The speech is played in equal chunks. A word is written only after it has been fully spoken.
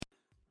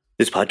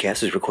This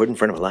podcast is recorded in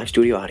front of a live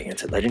studio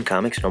audience at Legend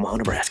Comics in Omaha,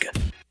 Nebraska.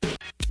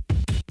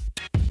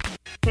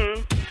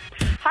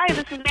 Hi,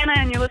 this is Anna,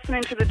 and you're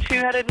listening to the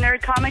Two-Headed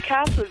Nerd Comic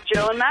Cast with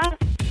Joe and Matt.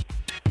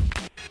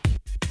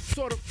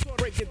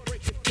 Break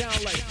it down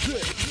like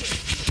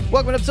this.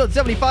 Welcome to episode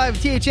 75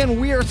 of THN.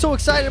 We are so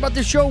excited about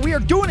this show. We are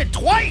doing it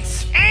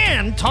twice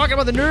and talking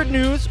about the nerd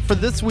news for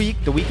this week,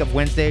 the week of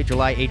Wednesday,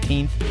 July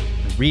 18th.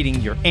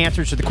 Reading your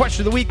answers to the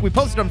question of the week we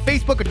posted on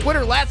Facebook and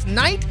Twitter last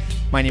night.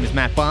 My name is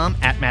Matt Baum,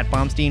 at Matt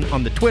Baumstein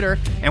on the Twitter.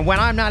 And when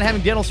I'm not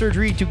having dental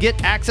surgery to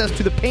get access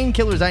to the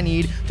painkillers I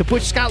need to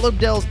push Scott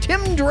Lobdell's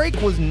Tim Drake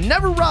was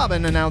never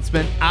Robin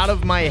announcement out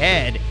of my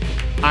head,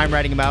 I'm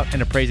writing about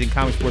and appraising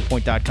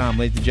ComicSportPoint.com.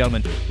 Ladies and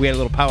gentlemen, we had a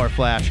little power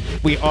flash.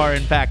 We are,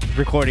 in fact,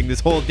 recording this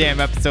whole damn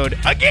episode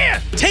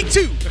again. Take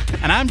two.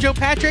 And I'm Joe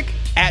Patrick,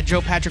 at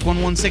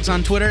JoePatrick116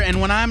 on Twitter. And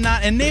when I'm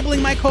not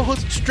enabling my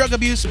co-host's drug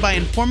abuse by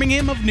informing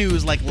him of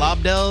news like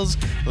Lobdell's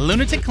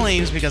lunatic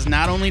claims, because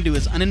not only do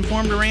his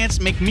uninformed rants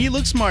make me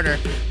look smarter,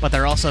 but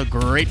they're also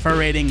great for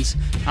ratings.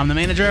 I'm the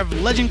manager of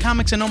Legend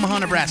Comics in Omaha,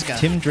 Nebraska.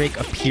 Tim Drake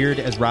appeared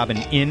as Robin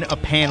in a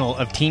panel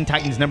of Teen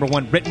Titans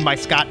 #1 written by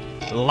Scott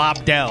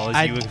Lobdell,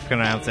 as you would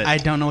pronounce it. I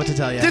don't know what to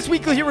tell you. This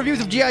week we'll hear reviews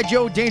of G.I.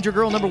 Joe, Danger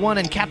Girl #1,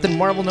 and Captain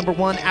Marvel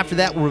 #1. After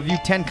that, we'll review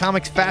 10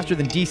 comics faster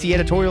than DC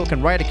editorial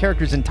can write a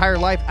character's entire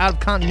life out of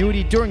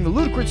continuity during the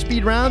ludicrous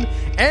speed round.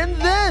 And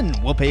then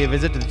we'll pay a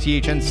visit to the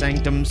THN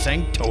Sanctum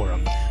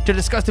Sanctorum to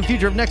discuss the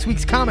future of next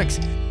week's comics.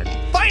 And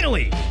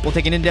finally, we'll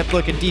take an in-depth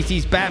look at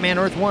DC's Batman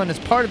Earth 1 as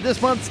part of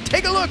this month's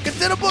Take a Look,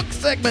 It's in a Book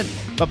segment.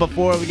 But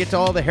before we get to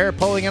all the hair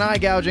pulling and eye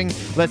gouging,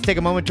 let's take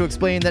a moment to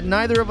explain that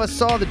neither of us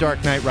saw The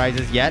Dark Knight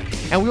Rises yet,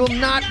 and we will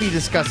not be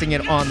discussing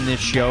it on this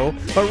show,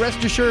 but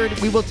rest assured,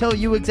 we will tell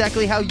you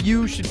exactly how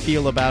you should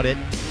feel about it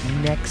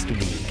next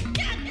week.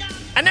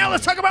 And now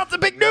let's talk about the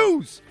big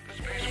news!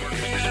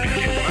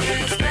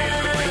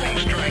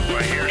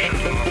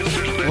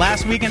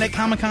 Last weekend at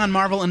Comic-Con,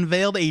 Marvel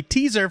unveiled a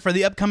teaser for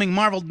the upcoming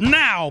Marvel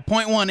Now!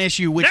 .1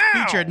 issue, which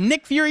featured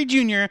Nick Fury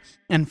Jr.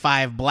 and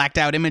 5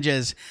 blacked-out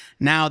images.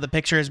 Now the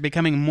picture is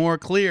becoming more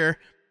clear.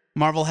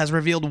 Marvel has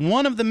revealed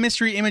one of the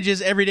mystery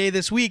images every day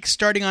this week,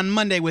 starting on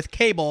Monday with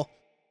Cable,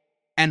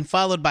 and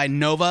followed by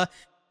Nova,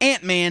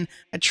 Ant-Man,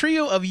 a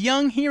trio of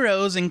young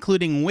heroes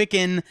including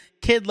Wiccan,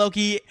 Kid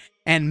Loki,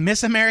 and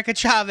Miss America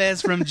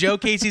Chavez from Joe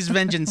Casey's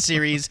Vengeance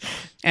series,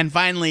 and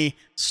finally,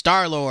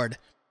 Star-Lord.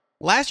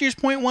 Last year's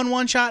 .1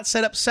 one-shot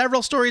set up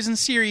several stories and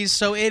series,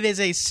 so it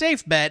is a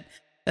safe bet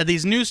that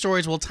these new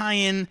stories will tie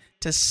in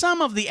to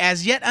some of the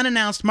as-yet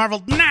unannounced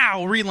Marvel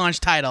Now!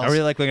 Relaunch titles. I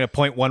really like looking at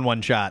 .1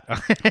 one-shot.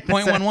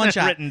 .1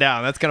 one-shot. Written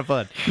down. That's kind of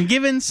fun.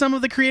 Given some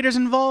of the creators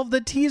involved,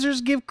 the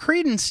teasers give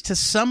credence to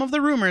some of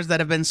the rumors that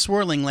have been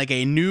swirling, like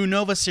a new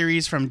Nova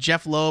series from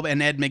Jeff Loeb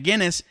and Ed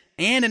McGuinness,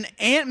 and an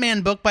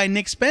Ant-Man book by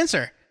Nick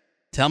Spencer.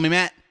 Tell me,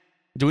 Matt,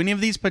 do any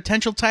of these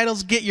potential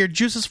titles get your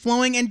juices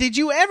flowing, and did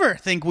you ever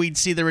think we'd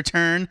see the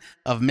return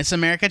of Miss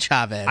America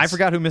Chavez? I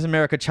forgot who Miss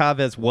America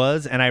Chavez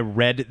was, and I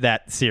read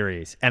that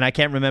series. And I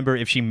can't remember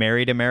if she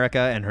married America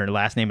and her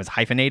last name is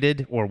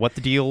hyphenated, or what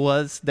the deal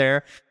was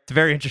there. It's a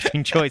very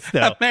interesting choice,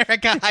 though.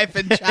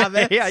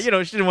 America-Chavez. Yeah, she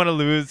didn't want to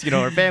lose,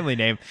 her family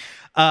name.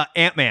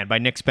 Ant-Man by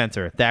Nick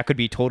Spencer. That could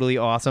be totally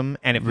awesome.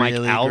 And if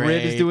really Mike Allred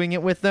great. is doing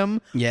it with them,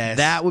 yes,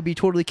 that would be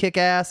totally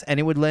kick-ass, and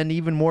it would lend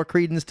even more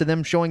credence to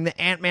them showing the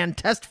Ant-Man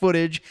test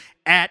footage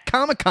at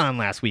Comic-Con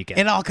last weekend.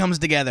 It all comes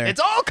together. It's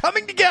all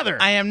coming together.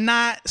 I am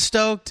not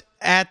stoked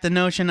at the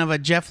notion of a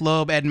Jeff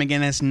Loeb, Ed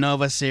McGuinness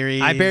Nova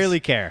series. I barely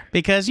care.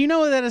 Because you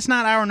know that it's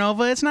not our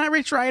Nova. It's not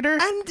Rich Rider.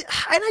 And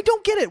I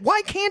don't get it.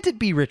 Why can't it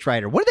be Rich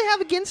Rider? What do they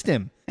have against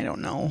him? I don't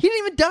know. He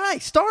didn't even die.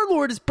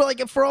 Star-Lord is,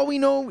 like, for all we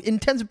know,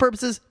 intents and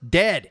purposes,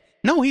 dead.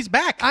 No, he's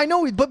back. I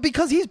know, but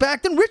because he's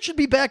back, then Rich should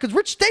be back, because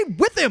Rich stayed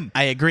with him.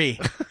 I agree.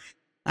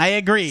 I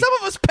agree. Some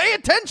of us pay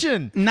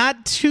attention.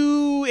 Not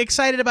too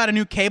excited about a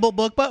new Cable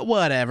book, but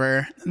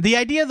whatever. The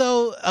idea,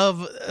 though,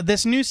 of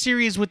this new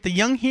series with the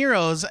young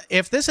heroes,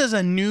 if this is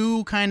a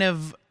new kind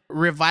of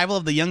revival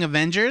of the Young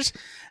Avengers,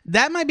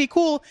 that might be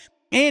cool.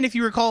 And if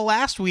you recall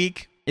last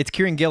week... It's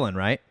Kieran Gillen,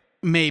 right?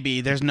 Maybe.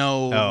 There's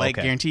no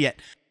guarantee yet.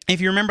 If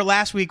you remember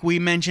last week, we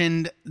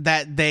mentioned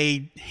that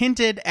they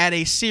hinted at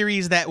a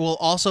series that will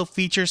also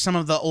feature some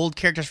of the old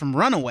characters from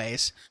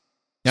Runaways.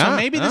 So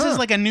maybe this is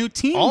like a new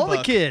team all book.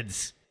 The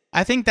kids.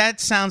 I think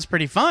that sounds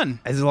pretty fun.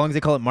 As long as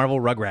they call it Marvel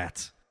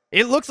Rugrats.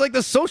 It looks like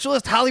the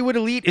socialist Hollywood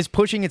elite is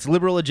pushing its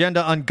liberal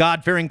agenda on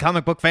God-fearing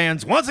comic book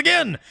fans once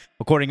again.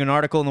 According to an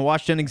article in the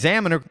Washington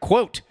Examiner,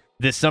 quote,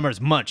 "This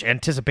summer's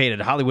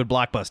much-anticipated Hollywood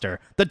blockbuster,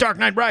 The Dark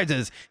Knight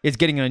Rises, is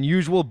getting an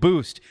unusual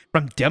boost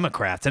from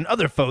Democrats and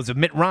other foes of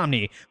Mitt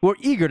Romney who are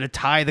eager to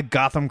tie the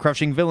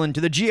Gotham-crushing villain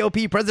to the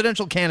GOP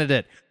presidential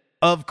candidate.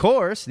 Of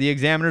course, the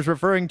Examiner's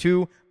referring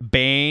to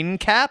Bain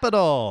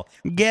Capital.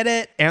 Get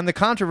it? And the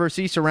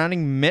controversy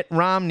surrounding Mitt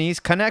Romney's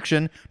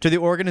connection to the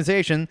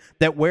organization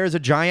that wears a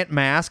giant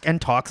mask and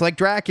talks like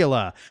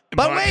Dracula.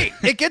 But wait,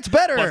 it gets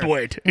better. But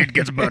wait, it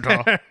gets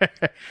better.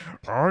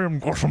 I am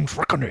Gotham's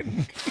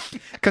reckoning.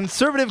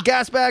 Conservative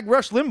gasbag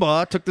Rush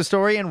Limbaugh took the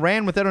story and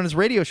ran with it on his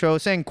radio show,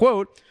 saying,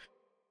 quote,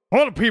 a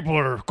lot of people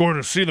are going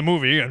to see the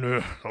movie, and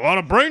a lot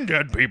of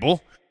brain-dead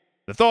people.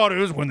 The thought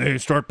is, when they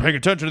start paying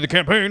attention to the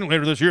campaign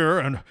later this year,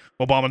 and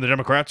Obama and the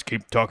Democrats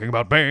keep talking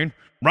about Bane,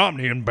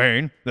 Romney and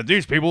Bane, that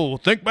these people will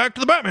think back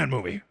to the Batman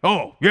movie.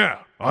 Oh,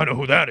 yeah, I know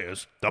who that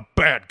is. The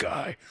bad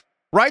guy.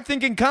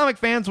 Right-thinking comic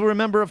fans will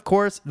remember, of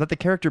course, that the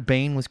character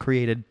Bane was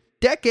created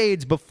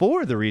decades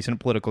before the recent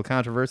political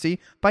controversy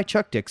by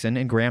Chuck Dixon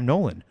and Graham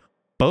Nolan,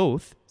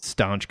 both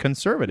staunch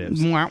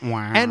conservatives.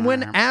 And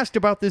when asked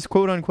about this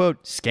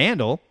quote-unquote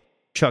scandal,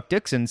 Chuck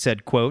Dixon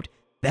said, quote,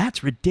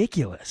 "That's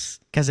ridiculous."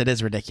 Because it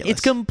is ridiculous.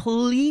 It's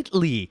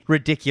completely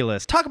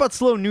ridiculous. Talk about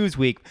slow news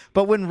week,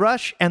 but when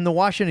Rush and the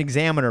Washington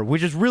Examiner,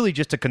 which is really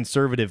just a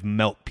conservative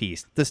melt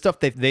piece, the stuff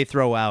they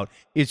throw out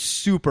is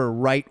super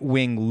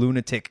right-wing,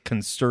 lunatic,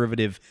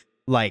 conservative,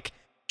 like,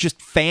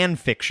 just fan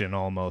fiction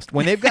almost.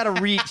 When they've got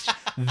to reach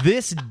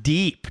this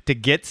deep to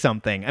get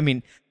something, I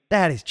mean,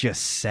 that is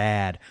just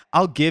sad.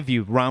 I'll give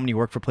you Romney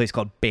worked for a place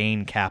called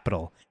Bane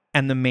Capital,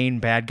 and the main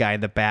bad guy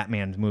in the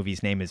Batman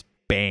movie's name is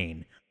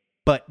Bane.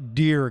 But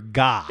dear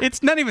God.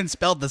 It's not even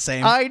spelled the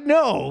same. I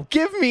know.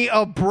 Give me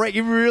a break.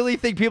 You really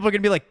think people are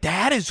going to be like,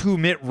 that is who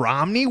Mitt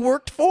Romney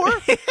worked for?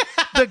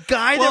 The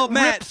guy that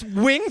rips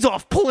wings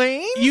off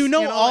planes? You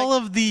know all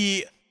of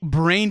the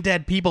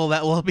brain-dead people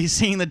that will be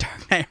seeing The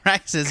Dark Knight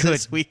Rises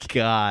this week.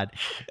 God.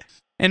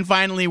 And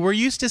finally, we're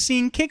used to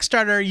seeing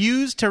Kickstarter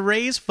used to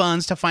raise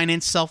funds to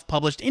finance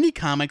self-published indie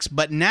comics,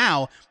 but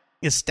now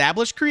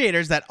established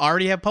creators that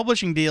already have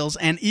publishing deals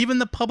and even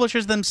the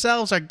publishers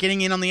themselves are getting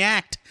in on the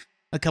act.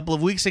 A couple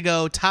of weeks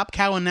ago, Top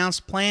Cow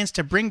announced plans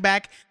to bring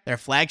back their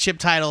flagship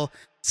title,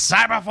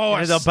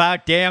 Cyberforce. It's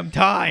about damn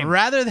time.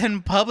 Rather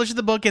than publish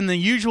the book in the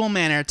usual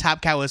manner,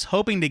 Top Cow is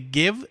hoping to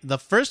give the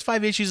first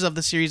 5 issues of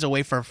the series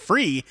away for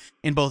free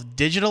in both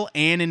digital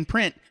and in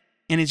print,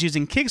 and is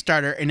using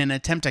Kickstarter in an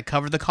attempt to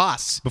cover the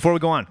costs. Before we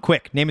go on,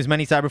 quick, name as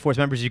many Cyberforce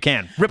members as you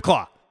can.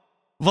 Ripclaw.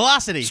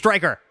 Velocity.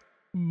 Striker.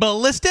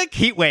 Ballistic.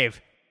 Heatwave.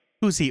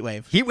 Who's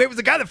Heatwave? Heatwave was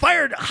the guy that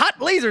fired hot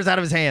lasers out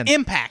of his hands.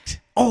 Impact.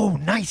 Oh,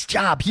 nice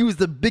job. He was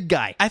the big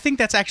guy. I think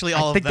that's actually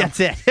all of them. I think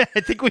that's it.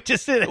 I think we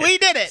just did it. We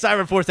did it.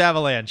 Cyberforce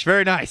Avalanche.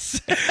 Very nice.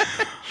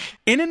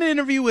 In an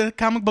interview with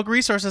Comic Book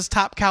Resources,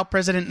 Top Cow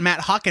president Matt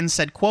Hawkins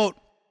said, quote,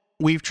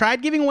 "We've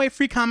tried giving away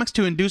free comics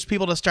to induce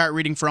people to start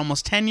reading for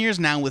almost 10 years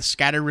now with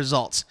scattered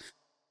results.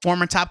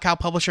 Former Top Cow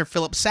publisher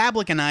Philip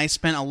Sablick and I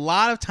spent a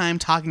lot of time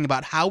talking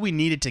about how we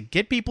needed to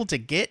get people to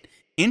get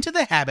into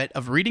the habit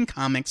of reading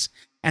comics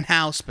and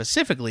how,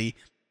 specifically,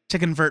 to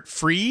convert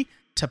free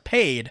to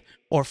paid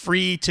or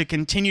free to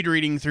continued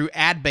reading through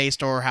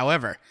ad-based or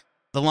however.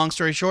 The long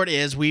story short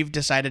is we've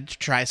decided to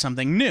try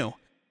something new."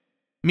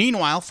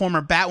 Meanwhile,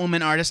 former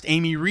Batwoman artist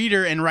Amy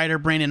Reeder and writer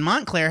Brandon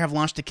Montclair have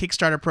launched a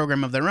Kickstarter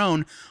program of their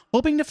own,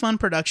 hoping to fund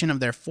production of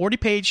their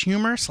 40-page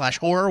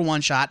humor/horror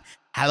one-shot,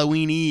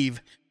 Halloween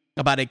Eve,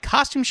 about a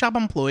costume shop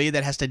employee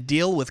that has to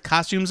deal with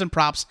costumes and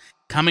props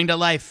coming to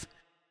life.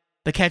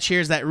 The catch here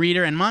is that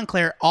Reeder and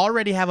Montclair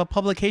already have a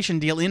publication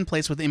deal in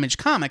place with Image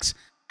Comics.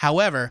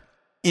 However,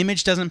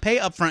 Image doesn't pay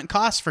upfront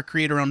costs for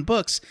creator-owned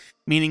books,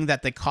 meaning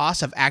that the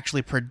cost of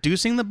actually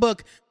producing the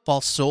book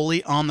falls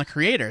solely on the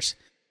creators.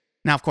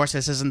 Now, of course,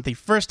 this isn't the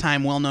first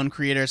time well-known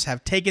creators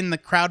have taken the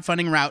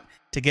crowdfunding route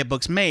to get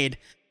books made,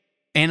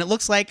 and it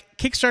looks like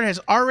Kickstarter has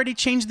already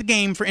changed the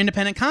game for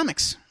independent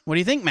comics. What do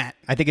you think, Matt?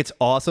 I think it's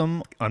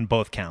awesome on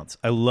both counts.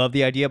 I love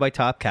the idea by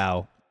Top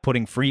Cow,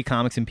 putting free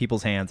comics in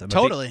people's hands.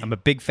 I'm a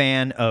big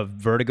fan of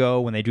Vertigo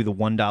when they do the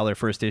 $1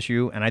 first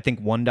issue, and I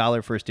think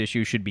 $1 first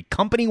issue should be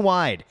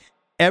company-wide.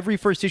 Every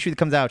first issue that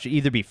comes out should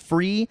either be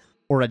free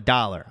or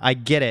 $1. I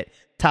get it.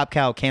 Top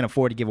Cow can't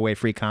afford to give away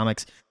free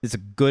comics. It's a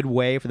good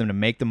way for them to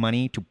make the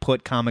money to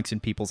put comics in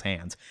people's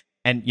hands.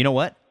 And you know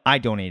what? I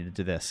donated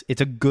to this.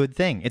 It's a good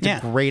thing. It's a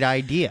great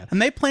idea.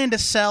 And they plan to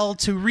sell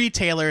to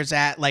retailers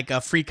at like a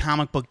free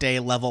comic book day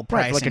level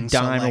pricing. Right, like a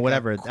dime or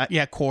whatever.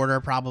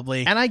 Quarter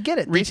probably. And I get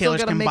it. They still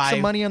got to make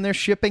some money on their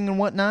shipping and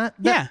whatnot.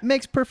 That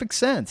makes perfect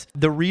sense.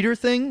 The reader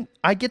thing,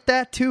 I get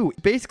that too.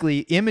 Basically,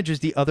 Image is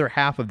the other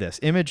half of this.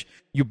 Image,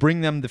 you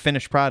bring them the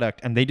finished product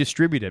and they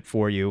distribute it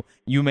for you.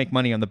 You make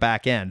money on the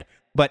back end.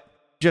 But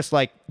just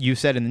like you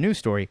said in the news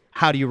story,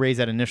 how do you raise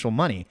that initial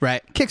money?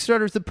 Right.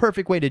 Kickstarter is the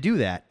perfect way to do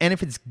that. And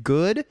if it's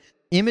good,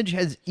 Image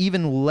has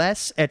even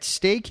less at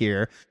stake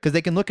here because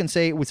they can look and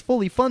say it was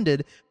fully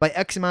funded by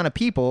X amount of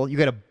people. You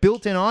got a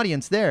built-in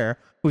audience there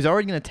who's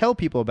already going to tell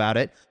people about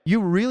it.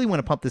 You really want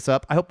to pump this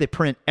up. I hope they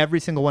print every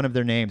single one of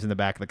their names in the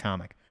back of the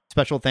comic.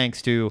 Special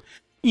thanks to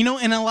in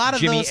a lot of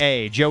Jimmy those,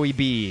 A, Joey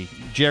B,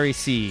 Jerry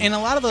C, in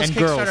a lot of those and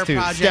Kickstarter girls too,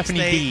 projects, Stephanie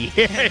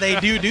B. they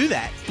do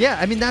that. Yeah,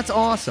 I mean, that's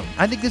awesome.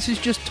 I think this is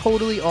just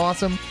totally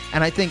awesome.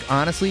 And I think,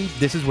 honestly,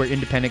 this is where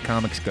independent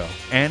comics go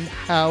and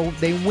how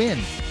they win.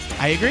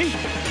 I agree.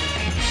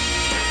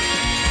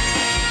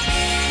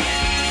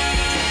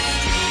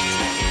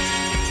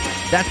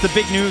 That's the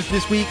big news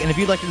this week, and if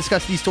you'd like to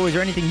discuss these stories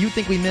or anything you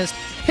think we missed,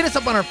 hit us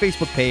up on our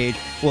Facebook page.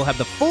 We'll have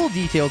the full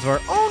details of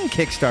our own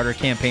Kickstarter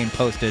campaign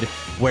posted,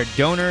 where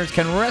donors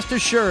can rest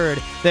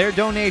assured their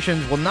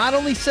donations will not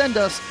only send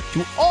us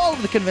to all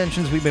of the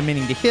conventions we've been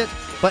meaning to hit,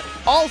 but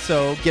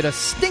also get us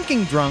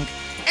stinking drunk,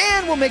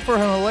 and we'll make for a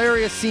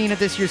hilarious scene at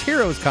this year's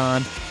Heroes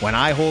Con when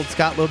I hold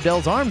Scott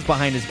Lobdell's arms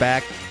behind his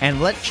back and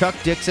let Chuck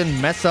Dixon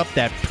mess up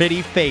that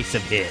pretty face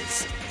of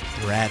his.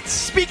 Rats.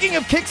 Speaking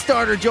of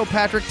Kickstarter, Joe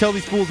Patrick, tell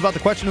these fools about the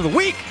question of the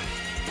week.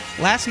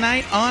 Last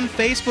night on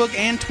Facebook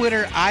and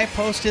Twitter, I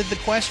posted the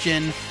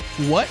question,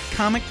 what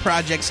comic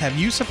projects have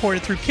you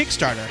supported through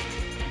Kickstarter?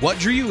 What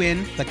drew you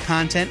in, the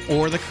content,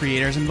 or the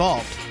creators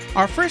involved?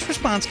 Our first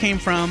response came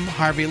from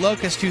Harvey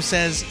Locust, who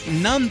says,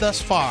 none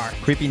thus far.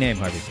 Creepy name,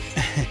 Harvey.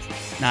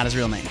 Not his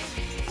real name.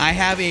 I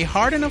have a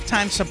hard enough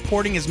time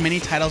supporting as many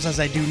titles as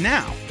I do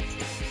now,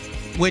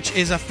 which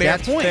is a fair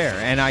That's point. fair,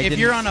 and if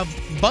you're on a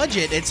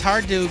budget, it's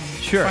hard to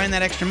Sure. find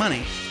that extra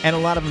money. And a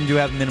lot of them do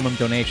have minimum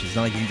donations. It's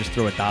not like you can just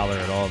throw $1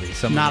 at all these.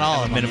 Some Not of them all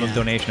have of a them, minimum yeah.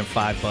 donation of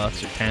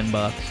 $5 or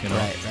 $10. You know,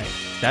 Right.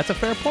 That's a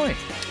fair point.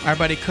 Our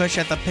buddy Kush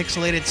at the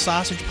Pixelated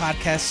Sausage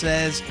Podcast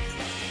says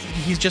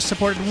he's just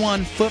supported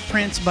one,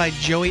 Footprints by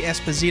Joey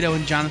Esposito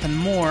and Jonathan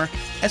Moore.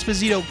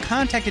 Esposito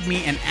contacted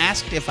me and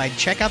asked if I'd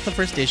check out the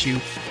first issue.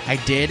 I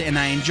did, and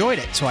I enjoyed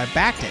it, so I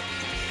backed it.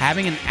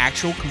 Having an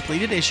actual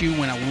completed issue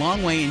went a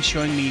long way in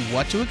showing me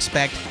what to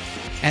expect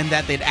and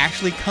that they'd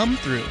actually come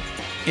through.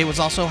 It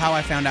was also how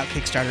I found out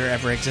Kickstarter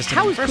ever existed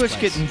How in is the first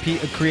Kush place.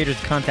 getting creators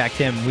to contact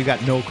him? We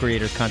got no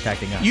creators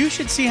contacting us. You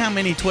should see how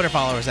many Twitter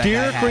followers that guy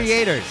Dear has.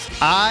 creators,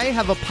 I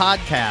have a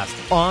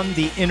podcast on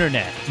the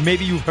internet.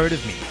 Maybe you've heard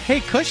of me. Hey,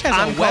 Kush has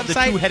I'm a called The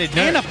website Two-Headed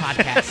and a Nerd.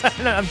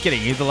 podcast. No, I'm kidding.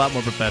 He's a lot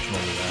more professional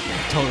than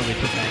that. Totally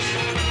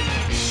professional.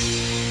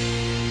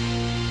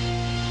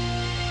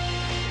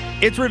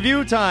 It's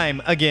review time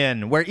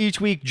again, where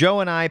each week Joe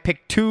and I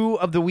pick 2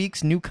 of the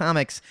week's new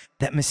comics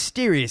that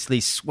mysteriously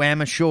swam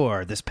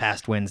ashore this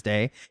past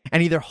Wednesday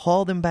and either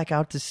haul them back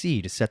out to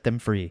sea to set them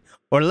free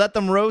or let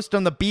them roast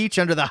on the beach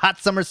under the hot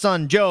summer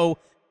sun. Joe,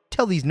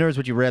 tell these nerds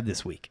what you read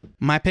this week.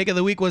 My pick of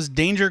the week was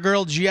Danger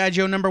Girl G.I.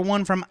 Joe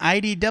 #1 from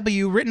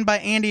IDW, written by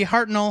Andy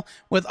Hartnell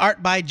with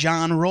art by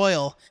John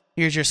Royal.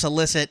 Here's your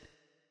solicit.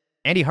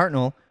 Andy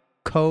Hartnell,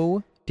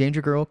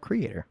 co-Danger Girl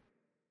creator.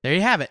 There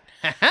you have it.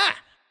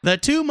 The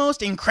 2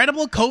 most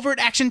incredible covert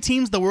action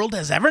teams the world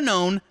has ever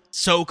known,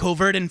 so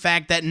covert in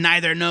fact that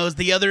neither knows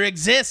the other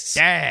exists,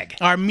 Dag.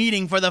 are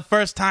meeting for the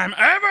first time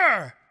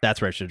ever. That's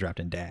where I should have dropped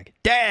in Dag.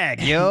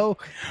 Dag, yo.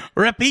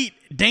 Repeat,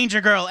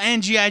 Danger Girl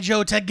and G.I.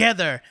 Joe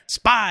together.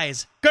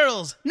 Spies,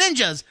 girls,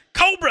 ninjas,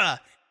 Cobra.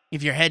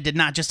 If your head did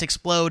not just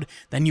explode,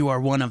 then you are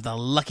one of the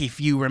lucky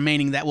few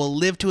remaining that will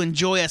live to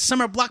enjoy a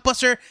summer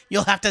blockbuster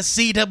you'll have to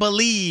see to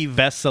believe.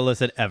 Best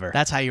solicit ever.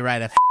 That's how you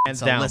write a Hands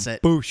down.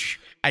 solicit. Boosh.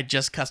 I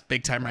just cussed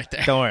big time right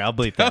there. Don't worry, I'll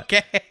bleep that.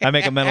 Okay. I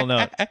make a mental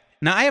note.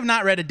 Now, I have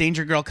not read a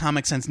Danger Girl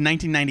comic since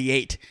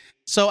 1998,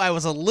 so I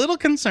was a little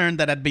concerned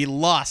that I'd be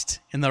lost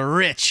in the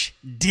rich,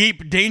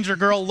 deep Danger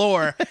Girl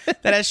lore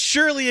that has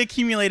surely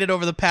accumulated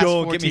over the past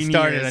 14 Don't get me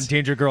started years. on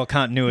Danger Girl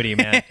continuity,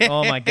 man.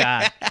 Oh my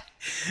god.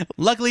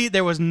 Luckily,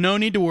 there was no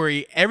need to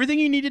worry. Everything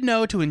you need to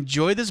know to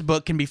enjoy this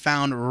book can be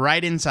found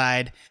right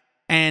inside,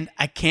 and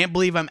I can't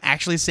believe I'm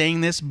actually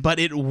saying this, but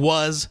it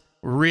was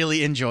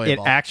really It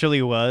enjoyable.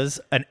 actually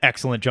was an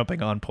excellent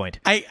jumping on point.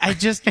 I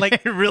just, like,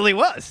 It really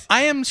was.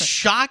 I am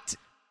shocked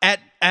at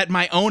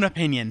my own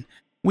opinion.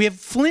 We have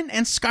Flint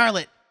and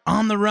Scarlet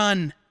on the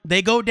run.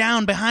 They go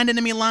down behind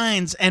enemy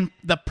lines, and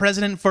the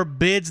president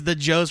forbids the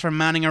Joes from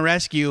mounting a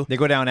rescue. They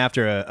go down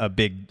after a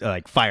big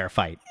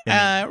firefight.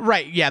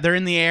 Right, yeah, they're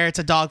in the air. It's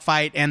a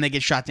dogfight, and they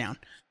get shot down.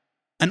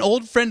 An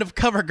old friend of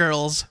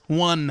CoverGirl's,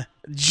 one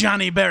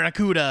Johnny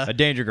Barracuda, A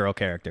Danger Girl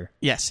character.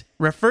 yes,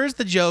 refers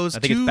the Joes I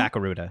think to it's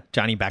Baccaruda.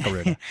 Johnny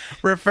Baccaruda.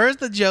 refers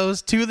the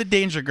Joes to the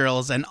Danger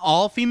Girls, an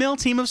all-female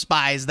team of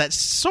spies that's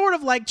sort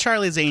of like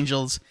Charlie's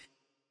Angels,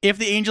 if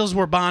the Angels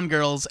were Bond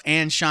girls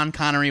and Sean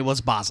Connery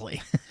was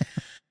Bosley.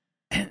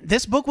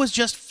 This book was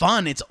just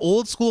fun. It's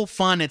old school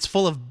fun. It's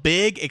full of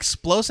big,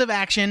 explosive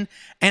action,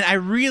 and I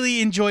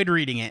really enjoyed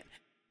reading it.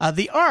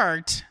 The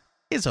art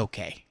is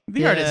okay.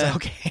 The art is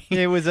okay.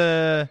 It was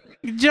a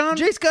John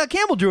J. Scott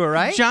Campbell drew it,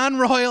 right? John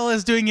Royal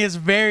is doing his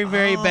very,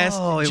 very best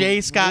it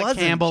J. Scott wasn't.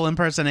 Campbell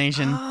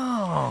impersonation.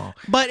 Oh.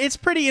 But it's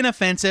pretty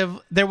inoffensive.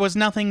 There was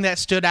nothing that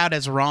stood out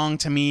as wrong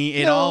to me.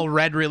 It No. all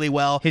read really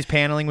well. His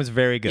paneling was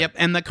very good. Yep,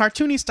 and the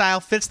cartoony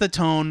style fits the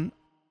tone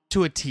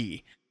to a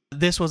T.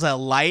 This was a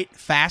light,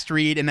 fast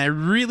read, and I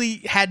really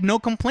had no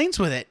complaints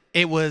with it.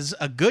 It was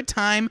a good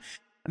time.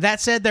 That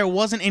said, there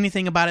wasn't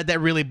anything about it that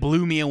really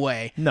blew me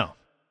away. No.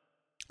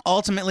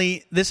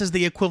 Ultimately, this is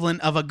the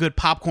equivalent of a good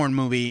popcorn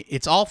movie.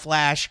 It's all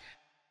flash,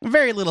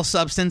 very little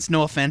substance,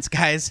 no offense,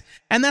 guys.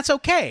 And that's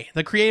okay.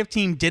 The creative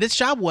team did its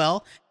job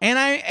well, and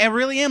I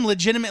really am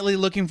legitimately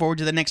looking forward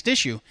to the next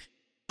issue.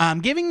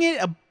 I'm giving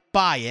it a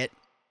buy it,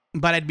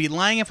 but I'd be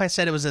lying if I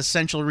said it was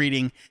essential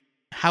reading.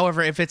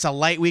 However, if it's a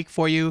light week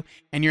for you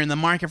and you're in the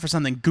market for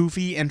something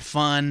goofy and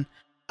fun,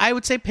 I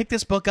would say pick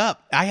this book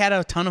up. I had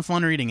a ton of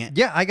fun reading it.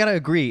 Yeah, I gotta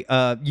agree.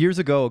 Years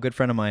ago, a good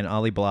friend of mine,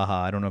 Ali Blaha,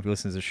 I don't know if he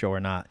listens to the show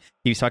or not,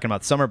 he was talking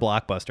about summer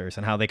blockbusters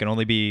and how they can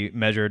only be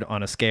measured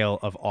on a scale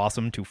of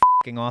awesome to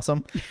fucking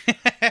awesome.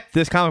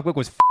 This comic book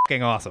was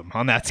fucking awesome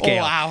on that scale.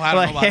 Oh, wow, I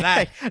don't know about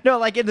that. No,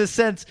 like in the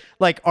sense,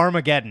 like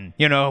Armageddon,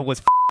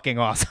 was fucking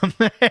awesome.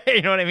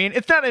 You know what I mean?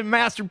 It's not a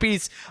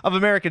masterpiece of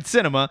American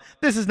cinema.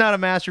 This is not a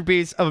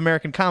masterpiece of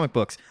American comic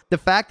books. The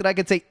fact that I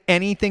could say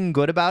anything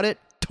good about it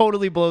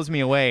totally blows me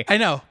away. I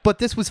know. But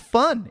this was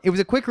fun. It was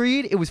a quick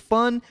read. It was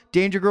fun.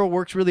 Danger Girl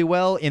works really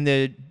well in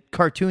the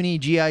cartoony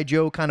G.I.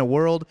 Joe kind of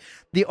world.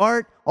 The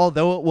art,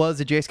 although it was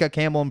a J. Scott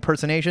Campbell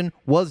impersonation,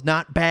 was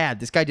not bad.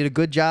 This guy did a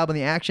good job on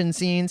the action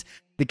scenes.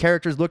 The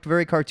characters looked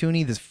very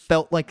cartoony. This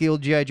felt like the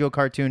old G.I. Joe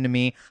cartoon to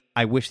me.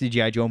 I wish the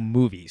G.I. Joe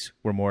movies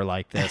were more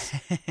like this.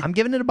 I'm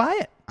giving it a buy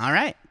it. All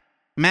right.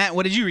 Matt,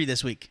 what did you read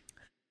this week?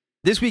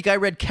 This week I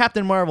read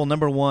Captain Marvel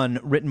 #1,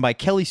 written by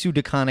Kelly Sue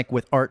DeConnick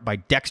with art by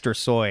Dexter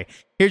Soy.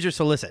 Here's your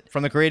solicit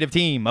from the creative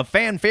team of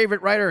fan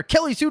favorite writer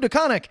Kelly Sue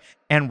DeConnick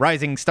and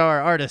rising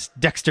star artist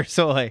Dexter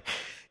Soy.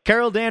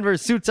 Carol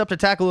Danvers suits up to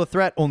tackle a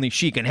threat only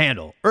she can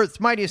handle. Earth's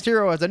mightiest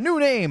hero has a new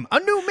name, a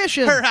new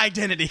mission, Her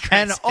identity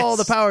crisis, and all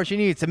the power she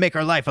needs to make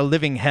her life a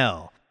living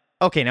hell.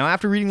 Okay, now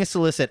after reading the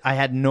solicit, I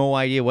had no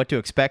idea what to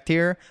expect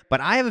here, but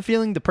I have a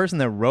feeling the person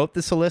that wrote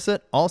the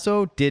solicit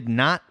also did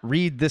not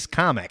read this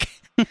comic.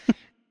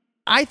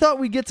 I thought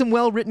we'd get some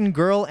well-written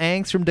girl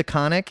angst from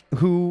DeConnick,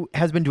 who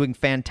has been doing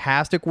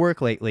fantastic work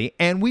lately,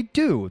 and we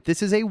do.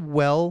 This is a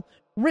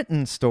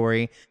well-written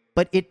story,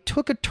 but it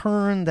took a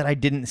turn that I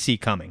didn't see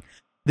coming.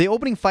 The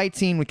opening fight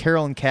scene with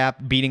Carol and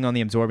Cap beating on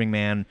the Absorbing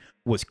Man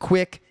was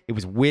quick, it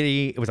was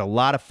witty, it was a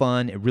lot of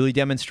fun, it really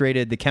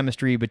demonstrated the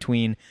chemistry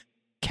between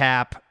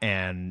Cap,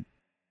 I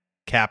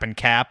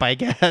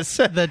guess.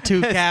 The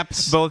two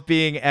Caps. Both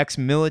being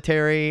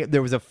ex-military.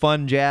 There was a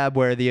fun jab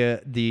where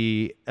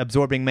the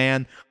Absorbing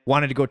Man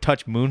wanted to go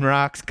touch moon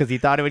rocks because he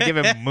thought it would give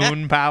him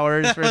moon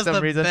powers for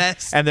some reason.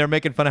 Best. And they're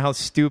making fun of how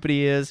stupid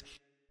he is.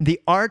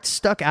 The art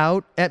stuck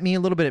out at me a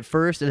little bit at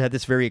first. It had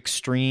this very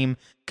extreme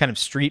kind of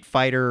Street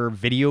Fighter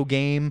video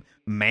game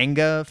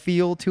manga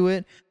feel to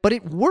it. But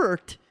it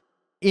worked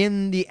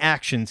in the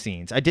action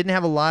scenes. I didn't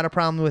have a lot of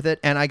problems with it,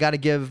 and I got to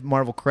give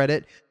Marvel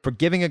credit for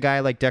giving a guy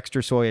like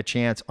Dexter Soy a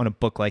chance on a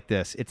book like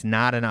this. It's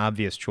not an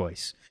obvious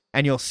choice,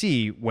 and you'll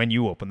see when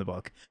you open the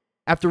book.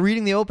 After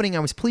reading the opening,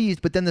 I was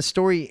pleased, but then the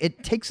story,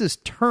 it takes this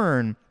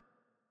turn,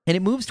 and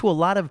it moves to a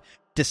lot of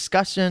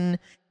discussion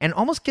and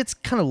almost gets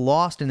kind of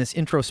lost in this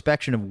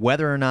introspection of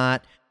whether or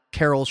not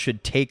Carol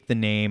should take the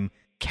name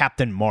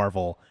Captain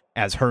Marvel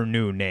as her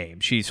new name.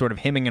 She's sort of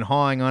hemming and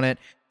hawing on it.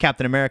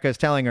 Captain America is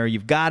telling her,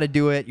 you've got to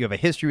do it. You have a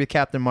history with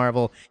Captain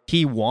Marvel.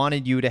 He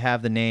wanted you to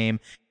have the name.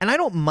 And I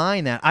don't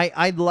mind that.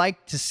 I'd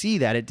like to see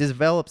that. It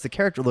develops the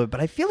character a little bit,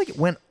 but I feel like it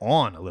went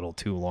on a little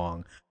too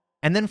long.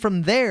 And then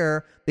from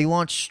there, they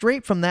launched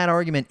straight from that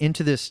argument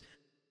into this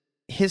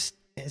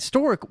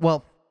historic...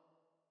 Well,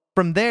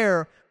 from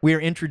there, we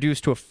are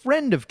introduced to a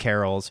friend of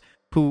Carol's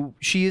who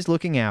she is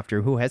looking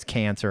after, who has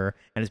cancer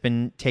and has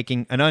been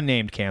taking an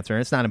unnamed cancer,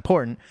 and it's not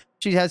important.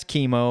 She has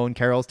chemo, and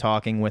Carol's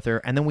talking with her,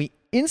 and then we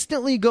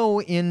instantly go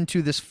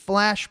into this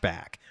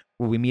flashback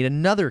where we meet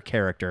another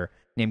character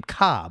named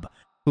Cobb,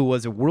 who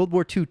was a World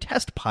War II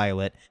test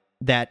pilot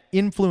that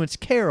influenced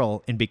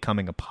Carol in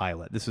becoming a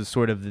pilot. This is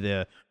sort of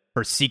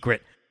her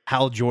secret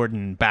Hal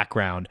Jordan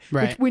background.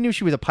 Right. Which we knew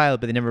she was a pilot,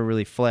 but they never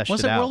really fleshed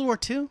Was it it out. World War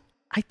II?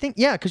 I think,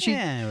 yeah, because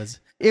Yeah, it was.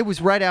 It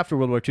was right after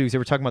World War II because they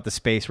were talking about the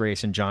space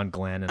race and John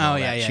Glenn and all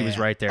that. She was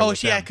right there. Oh,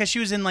 with yeah, them. because she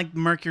was in like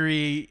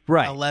Mercury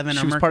 11 or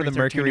she was Mercury part of the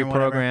 13 Mercury or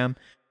whatever. program.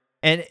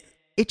 And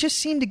it just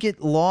seemed to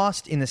get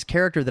lost in this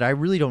character that I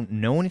really don't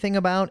know anything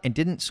about and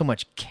didn't so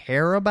much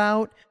care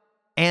about.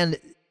 And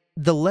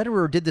the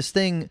letterer did this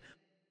thing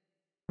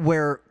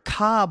where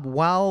Cobb,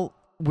 while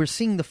we're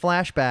seeing the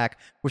flashback,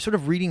 we're sort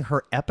of reading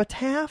her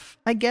epitaph,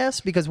 I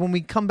guess, because when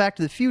we come back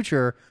to the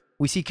future,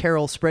 we see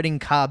Carol spreading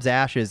Cobb's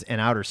ashes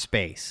in outer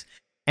space.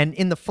 And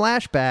in the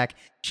flashback,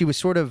 she was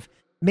sort of,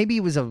 maybe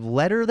it was a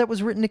letter that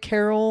was written to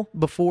Carol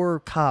before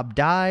Cobb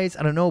dies.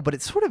 I don't know, but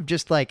it's sort of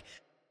just like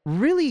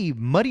really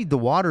muddied the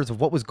waters of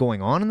what was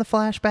going on in the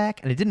flashback,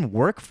 and it didn't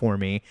work for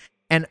me.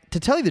 And to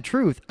tell you the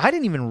truth, I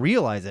didn't even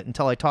realize it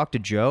until I talked to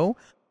Joe.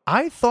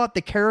 I thought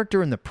the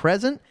character in the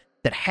present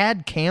that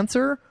had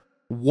cancer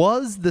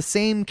was the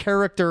same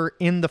character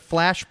in the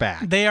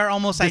flashback. They are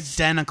almost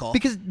identical.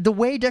 Because the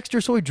way Dexter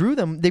Soy drew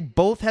them, they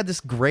both had this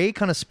gray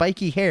kind of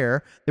spiky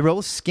hair. They were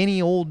both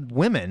skinny old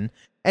women.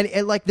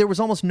 And like there was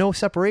almost no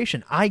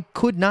separation. I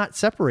could not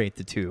separate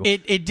the two.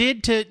 It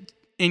did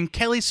in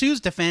Kelly Sue's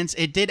defense,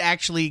 it did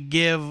actually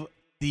give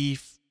the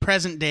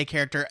present day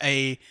character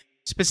a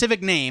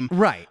specific name.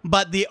 Right.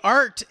 But the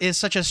art is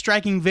such a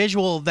striking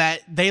visual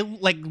that they,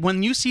 like,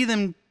 when you see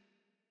them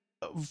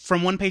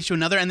from one page to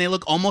another and they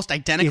look almost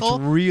identical.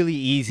 It's really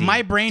easy.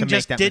 My brain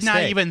just did not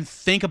mistake. even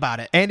think about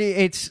it. And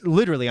it's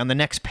literally on the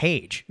next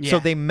page. Yeah. So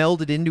they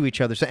melded into each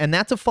other. So, and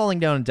that's a falling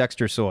down in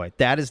Dexter Soy.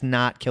 That is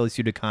not Kelly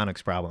Sue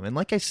DeConnick's problem. And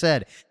like I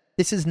said,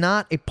 this is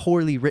not a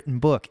poorly written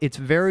book. It's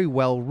very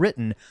well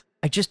written.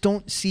 I just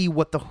don't see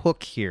what the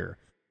hook here.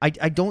 I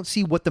don't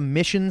see what the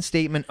mission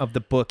statement of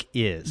the book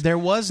is.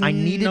 I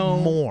needed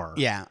more.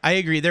 Yeah, I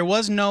agree. There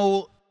was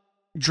no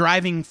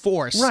driving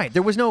force. Right.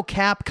 There was no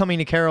Cap coming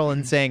to Carol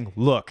and saying,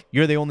 look,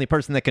 you're the only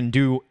person that can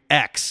do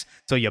X,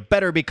 so you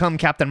better become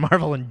Captain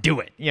Marvel and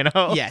do it, you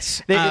know?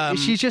 Yes.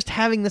 She's just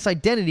having this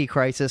identity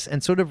crisis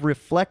and sort of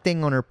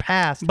reflecting on her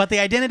past. But the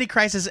identity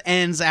crisis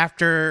ends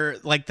after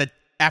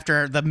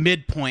the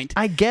midpoint.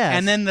 I guess.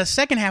 And then the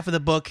second half of the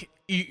book,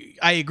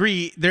 I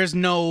agree, there's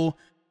no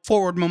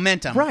forward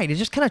momentum. Right. It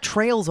just kind of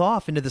trails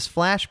off into this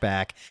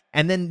flashback,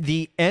 and then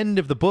the end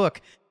of the book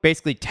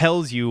basically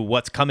tells you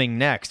what's coming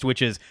next,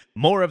 which is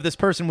more of this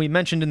person we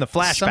mentioned in the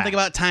flashback. Something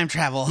about time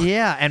travel.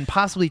 Yeah, and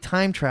possibly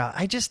time travel.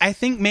 I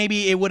think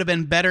maybe it would have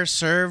been better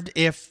served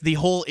if the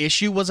whole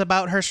issue was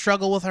about her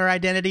struggle with her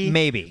identity.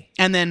 Maybe.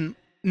 And then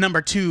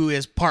number 2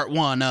 is part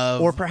 1 of...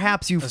 Or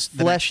perhaps you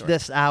flesh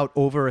this out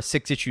over a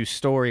 6-issue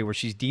story where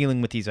she's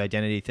dealing with these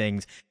identity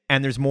things,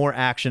 and there's more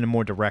action and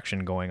more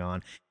direction going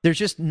on. There's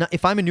just...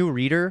 if I'm a new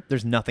reader,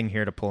 there's nothing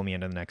here to pull me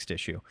into the next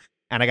issue.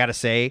 And I gotta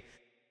say,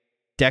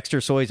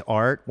 Dexter Soy's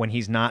art, when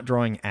he's not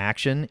drawing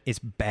action, is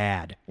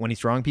bad. When he's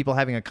drawing people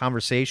having a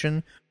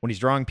conversation, when he's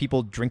drawing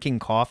people drinking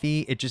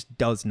coffee, it just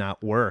does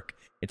not work.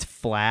 It's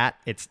flat.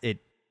 The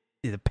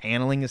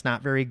paneling is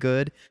not very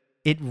good.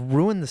 It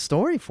ruined the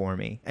story for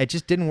me. It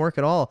just didn't work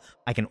at all.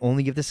 I can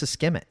only give this a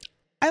skim it.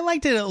 I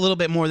liked it a little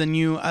bit more than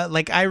you.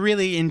 I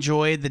really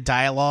enjoyed the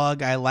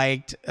dialogue. I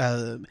liked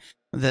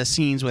the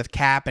scenes with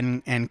Cap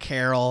and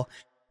Carol.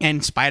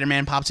 And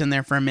Spider-Man pops in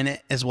there for a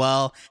minute as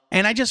well.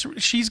 And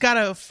she's got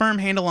a firm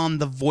handle on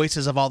the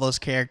voices of all those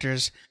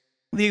characters.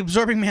 The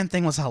Absorbing Man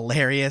thing was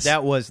hilarious.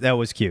 That was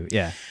cute,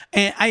 yeah.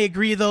 And I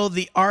agree, though,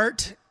 the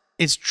art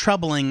is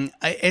troubling.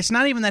 It's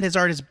not even that his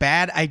art is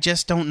bad. I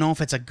just don't know if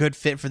it's a good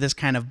fit for this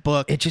kind of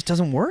book. It just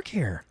doesn't work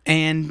here.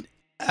 And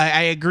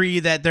I agree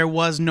that there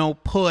was no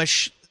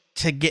push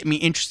to get me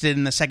interested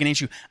in the second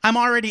issue. I'm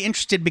already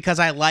interested because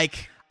I'm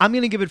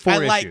going to give it 4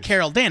 issues. I like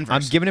Carol Danvers.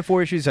 I'm giving it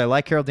 4 issues. I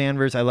like Carol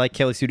Danvers. I like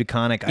Kelly Sue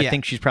DeConnick. I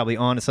think she's probably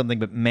on to something,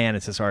 but man,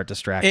 it's this art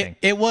distracting.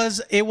 It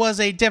was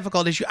a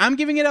difficult issue. I'm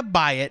giving it a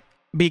buy it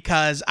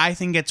because I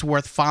think it's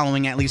worth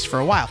following at least for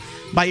a while.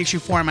 By issue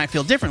 4, I might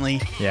feel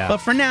differently. Yeah. But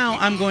for now,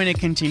 I'm going to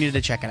continue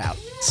to check it out.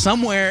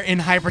 Somewhere in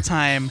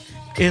Hypertime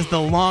is the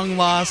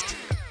long-lost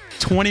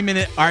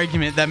 20-minute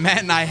argument that Matt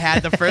and I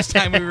had the first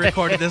time we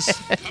recorded this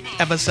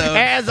episode.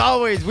 As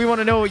always, we want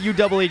to know what you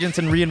double agents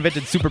and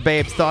reinvented super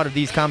babes thought of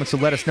these comics, so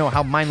let us know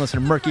how mindless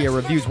and murky our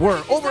reviews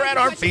were over at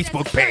our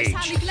Facebook page.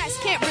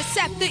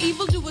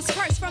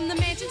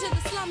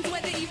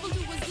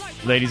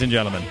 Ladies and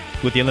gentlemen,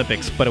 with the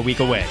Olympics but a week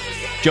away,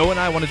 Joe and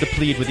I wanted to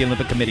plead with the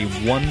Olympic Committee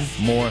one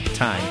more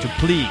time to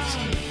please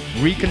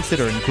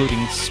reconsider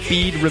including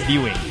speed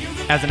reviewing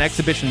as an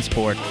exhibition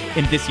sport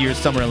in this year's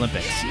Summer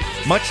Olympics.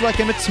 Much like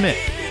Emmitt Smith,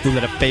 who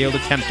led a failed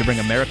attempt to bring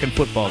American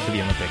football to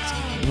the Olympics,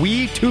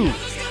 we too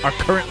are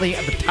currently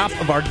at the top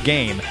of our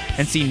game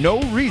and see no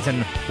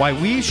reason why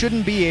we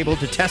shouldn't be able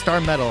to test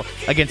our mettle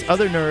against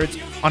other nerds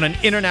on an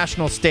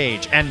international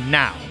stage. And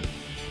now,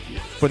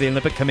 for the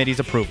Olympic Committee's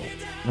approval,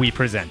 we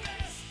present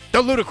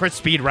the Ludicrous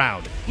Speed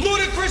Round.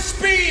 Ludicrous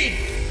Speed!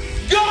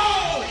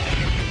 Go!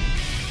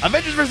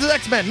 Avengers vs.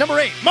 X-Men, number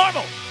 8,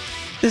 Marvel!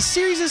 This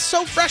series is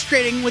so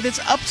frustrating with its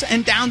ups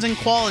and downs in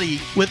quality.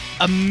 With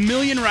a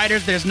million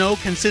writers, there's no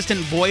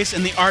consistent voice,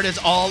 and the art is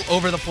all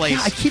over the place.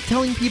 Yeah, I keep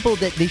telling people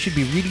that they should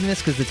be reading this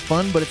because it's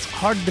fun, but it's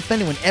hard to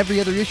defend it when every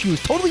other issue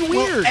is totally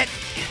weird. Well, at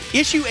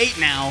issue 8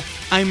 now,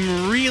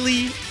 I'm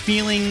really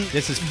feeling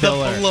this is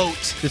filler. The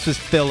bloat. This was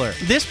filler.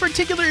 This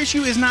particular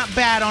issue is not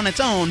bad on its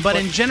own, but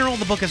in general,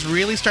 the book is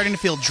really starting to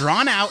feel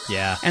drawn out.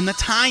 Yeah. And the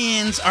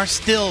tie-ins are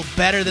still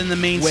better than the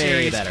main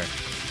series. Way better.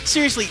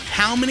 Seriously,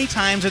 how many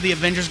times are the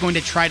Avengers going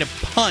to try to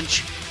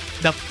punch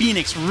the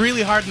Phoenix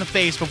really hard in the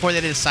face before they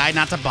decide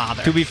not to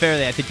bother? To be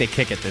fair, I think they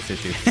kick it this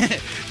issue.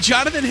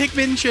 Jonathan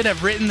Hickman should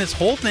have written this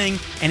whole thing,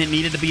 and it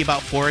needed to be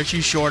about 4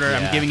 issues shorter. Yeah.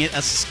 I'm giving it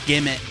a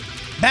skim it.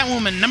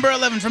 Batwoman, number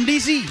 11 from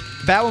DC.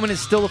 Batwoman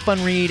is still a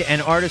fun read,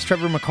 and artist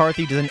Trevor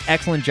McCarthy does an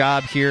excellent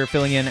job here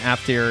filling in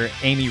after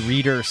Amy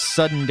Reeder's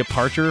sudden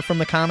departure from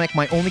the comic.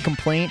 My only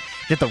complaint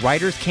is that the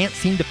writers can't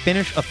seem to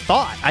finish a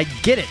thought. I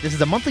get it. This is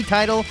a monthly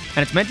title,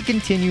 and it's meant to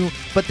continue,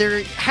 but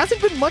there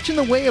hasn't been much in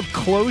the way of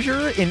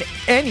closure in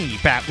any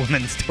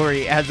Batwoman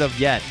story as of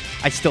yet.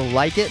 I still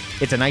like it.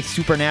 It's a nice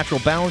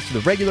supernatural balance to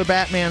the regular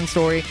Batman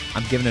story.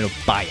 I'm giving it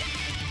a buy it.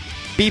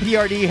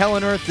 BPRD, Hell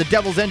on Earth, The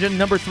Devil's Engine,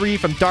 number 3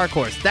 from Dark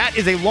Horse. That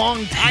is a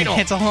long title.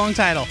 It's a long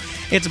title.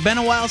 It's been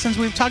a while since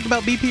we've talked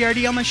about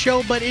BPRD on the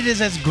show, but it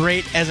is as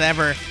great as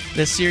ever.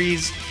 This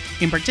series,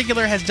 in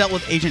particular, has dealt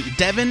with Agent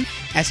Devon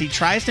as he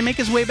tries to make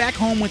his way back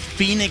home with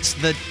Phoenix,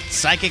 the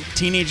psychic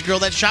teenage girl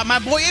that shot my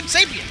boy Abe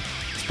Sapien.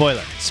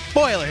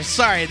 Spoilers.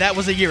 Sorry, that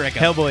was a year ago.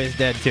 Hellboy is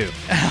dead, too.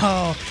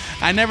 Oh,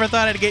 I never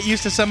thought I'd get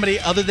used to somebody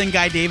other than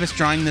Guy Davis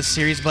drawing this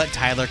series, but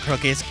Tyler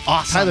Crook is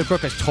awesome. Tyler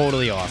Crook is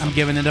totally awesome. I'm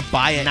giving it a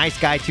buy it. Nice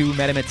guy, too.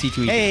 Met him at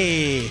C2E.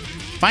 Hey.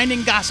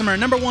 Finding Gossamer,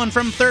 number 1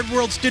 from Third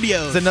World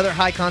Studios. It's another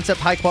high-concept,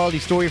 high-quality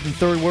story from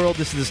Third World.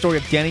 This is the story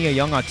of Denny, a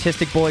young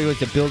autistic boy who has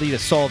the ability to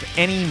solve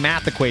any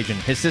math equation.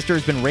 His sister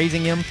has been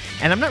raising him,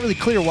 and I'm not really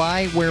clear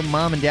where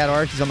Mom and Dad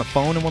are. She's on the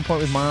phone at one point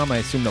with Mom. I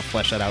assume they'll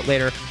flesh that out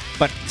later.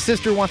 But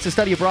sister wants to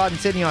study abroad in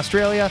Sydney,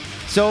 Australia,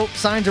 so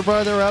signs her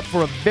brother up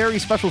for a very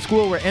special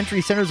school where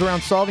entry centers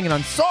around solving an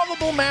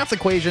unsolvable math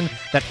equation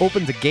that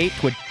opens a gate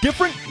to a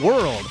different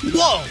world.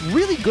 Whoa!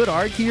 Really good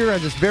art here,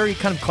 has this very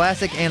kind of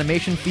classic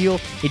animation feel.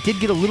 It did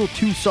get a little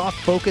too soft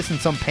focus in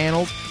some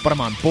panels, but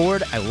I'm on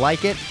board. I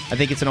like it. I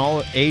think it's an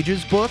all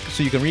ages book,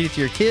 so you can read it to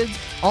your kids.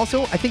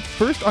 Also, I think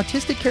first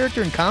autistic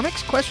character in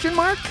comics, ?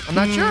 I'm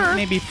not sure.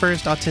 Maybe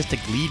first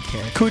autistic lead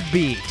character. Could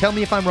be. Tell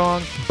me if I'm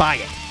wrong. Buy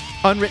it.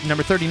 Unwritten,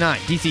 number 39,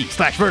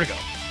 DC/Vertigo.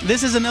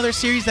 This is another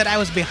series that I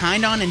was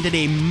behind on and did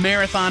a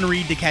marathon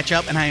read to catch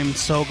up, and I am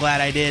so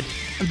glad I did.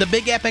 The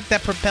big epic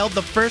that propelled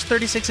the first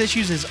 36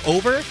 issues is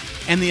over,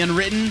 and the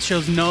Unwritten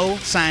shows no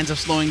signs of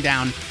slowing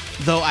down,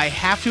 though I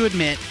have to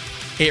admit,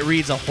 it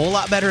reads a whole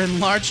lot better in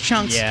large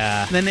chunks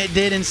than it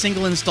did in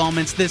single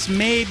installments. This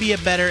may be a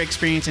better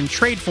experience in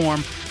trade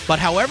form, but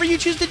however you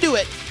choose to do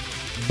it,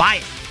 buy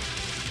it.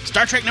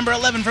 Star Trek number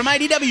 11 from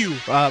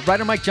IDW.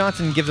 Writer Mike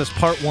Johnson gives us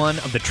part 1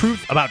 of The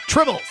Truth About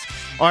Tribbles.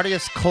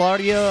 Artist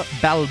Claudia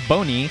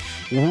Balboni,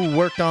 who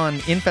worked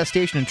on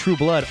Infestation and True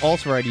Blood,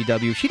 also for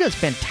IDW. She does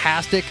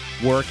fantastic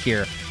work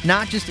here.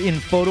 Not just in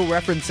photo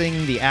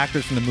referencing the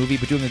actors from the movie,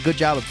 but doing a good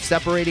job of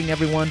separating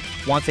everyone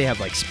once they have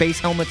like space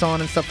helmets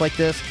on and stuff like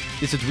this.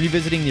 This is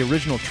revisiting the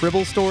original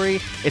Tribble story.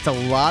 It's a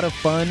lot of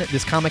fun.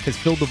 This comic has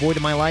filled the void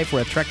in my life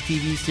where a Trek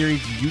TV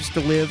series used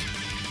to live.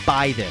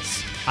 Buy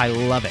this. I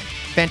love it.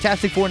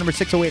 Fantastic Four number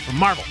 608 from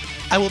Marvel.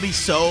 I will be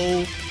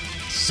so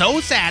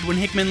sad when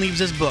Hickman leaves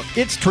this book.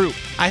 It's true.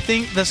 I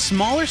think the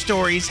smaller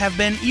stories have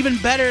been even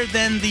better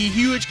than the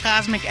huge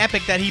cosmic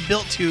epic that he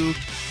built to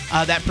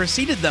that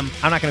preceded them.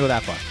 I'm not going to go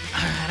that far.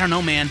 I don't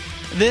know, man.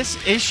 This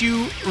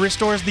issue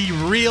restores the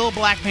real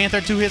Black Panther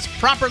to his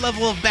proper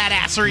level of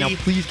badassery. Now,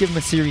 please give him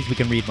a series we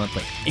can read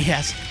monthly.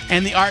 Yes,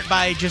 and the art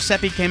by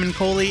Giuseppe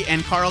Camuncoli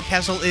and Carl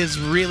Kessel is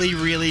really,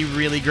 really,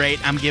 really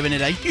great. I'm giving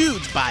it a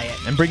huge buy it.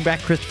 And bring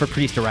back Christopher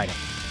Priest to write it.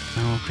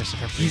 Oh,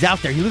 Christopher Priest. He's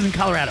out there. He lives in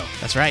Colorado.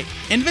 That's right.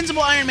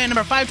 Invincible Iron Man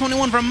number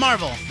 521 from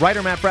Marvel.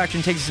 Writer Matt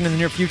Fraction takes us into the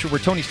near future where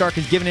Tony Stark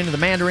is given into the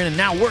Mandarin and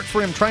now works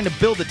for him trying to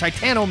build the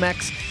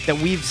Titanomechs that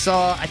we've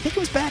saw, I think it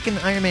was back in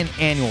Iron Man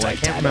Annual, I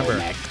can't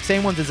remember.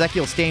 Same ones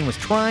Ezekiel Stane was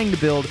trying to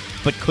build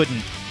but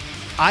couldn't.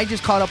 I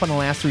just caught up on the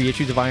last 3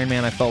 issues of Iron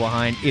Man. I fell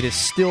behind. It is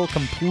still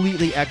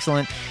completely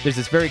excellent. There's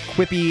this very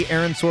quippy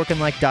Aaron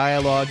Sorkin-like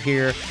dialogue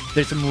here.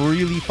 There's some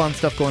really fun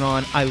stuff going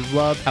on. I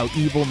love how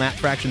evil Matt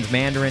Fraction's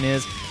Mandarin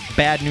is.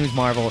 Bad news,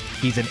 Marvel.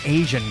 He's an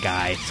Asian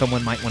guy.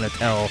 Someone might want to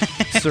tell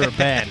Sir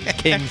Ben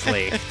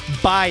Kingsley.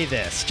 Buy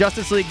this.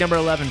 Justice League number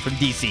 11 from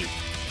DC.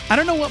 I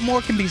don't know what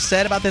more can be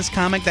said about this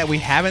comic that we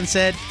haven't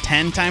said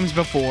 10 times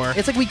before.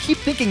 It's like we keep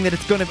thinking that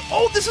it's going to...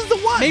 Oh, this is the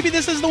one! Maybe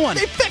this is the one.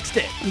 They fixed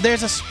it!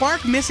 There's a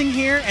spark missing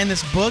here, and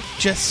this book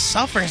just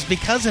suffers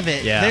because of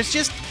it. Yeah. There's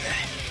just...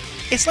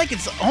 It's like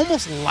it's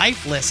almost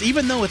lifeless,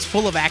 even though it's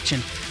full of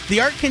action.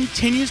 The art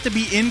continues to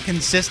be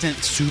inconsistent,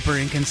 super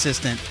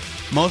inconsistent.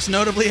 Most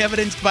notably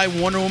evidenced by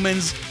Wonder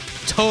Woman's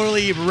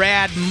totally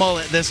rad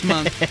mullet this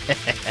month.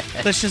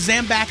 The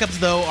Shazam backups,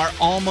 though, are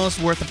almost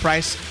worth the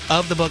price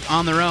of the book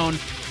on their own.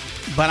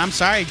 But I'm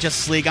sorry,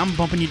 Justice League, I'm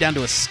bumping you down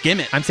to a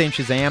skimmit. I'm saying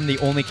Shazam, the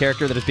only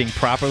character that is being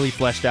properly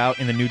fleshed out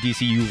in the new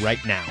DCU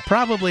right now.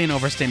 Probably an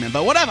overstatement,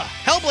 but whatever.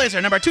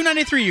 Hellblazer, number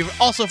 293,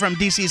 also from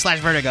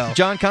DC/Vertigo.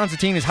 John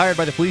Constantine is hired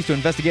by the police to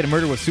investigate a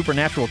murder with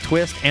supernatural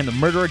twist, and the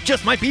murderer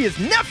just might be his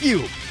nephew!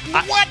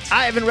 What?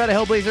 I haven't read a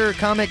Hellblazer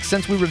comic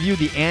since we reviewed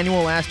the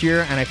annual last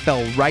year, and I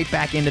fell right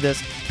back into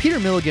this. Peter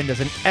Milligan does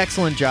an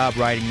excellent job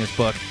writing this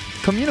book.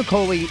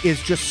 Communicoli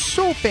is just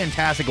so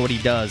fantastic at what he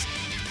does.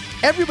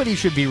 Everybody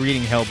should be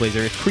reading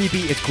Hellblazer. It's creepy,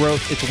 it's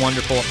gross, it's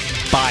wonderful.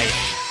 Buy it.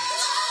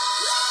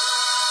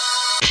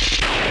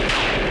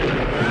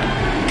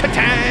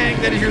 Ka-tang!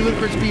 That is your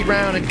Ludicrous Speed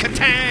Round, and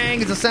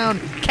ka-tang is the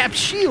sound Cap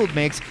Shield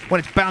makes when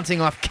it's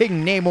bouncing off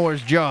King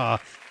Namor's jaw,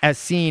 as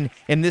seen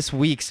in this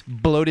week's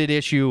bloated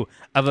issue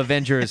of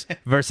Avengers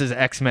vs.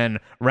 X-Men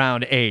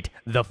Round 8,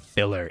 the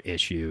filler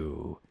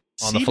issue.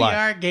 On the fly.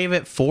 CBR gave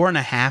it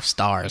 4.5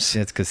 stars.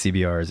 It's because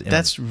CBR is in.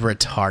 That's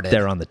retarded.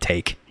 They're on the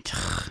take.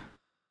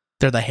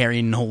 They're the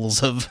Harry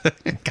Knowles of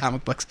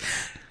comic books.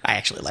 I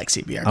actually like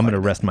CBR. I'm going to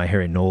rest my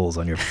Harry Knowles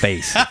on your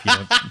face if you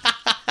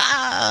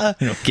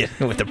don't get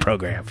with the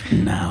program.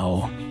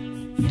 Now,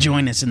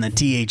 join us in the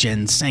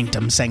THN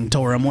Sanctum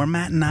Sanctorum, where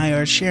Matt and I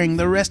are sharing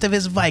the rest of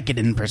his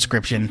Vicodin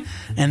prescription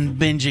and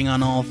binging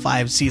on all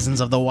 5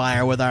 seasons of The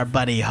Wire with our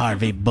buddy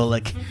Harvey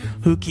Bullock,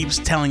 who keeps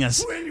telling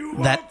us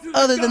that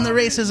other than the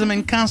racism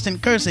and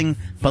constant cursing,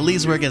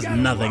 police work is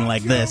nothing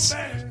like this.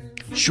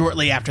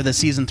 Shortly after the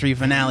Season 3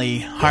 finale,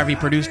 Harvey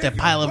produced a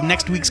pile of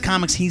next week's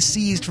comics he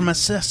seized from a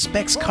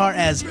suspect's car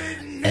as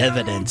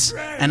evidence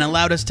and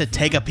allowed us to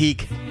take a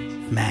peek.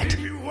 Matt,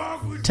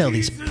 Tell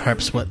these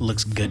perps what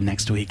looks good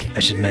next week. I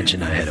should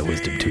mention I had a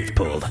wisdom tooth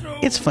pulled.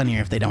 It's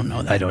funnier if they don't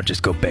know that. I don't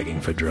just go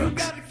begging for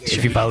drugs.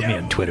 If you followed me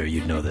on Twitter,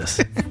 you'd know this.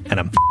 And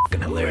I'm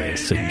fucking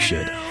hilarious, so you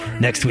should.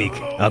 Next week,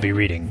 I'll be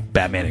reading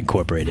Batman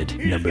Incorporated,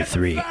 number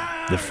 3.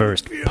 The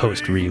first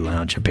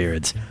post-relaunch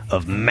appearance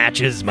of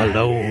Matches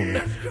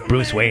Malone,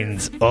 Bruce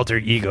Wayne's alter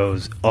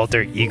ego,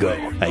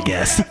 I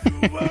guess.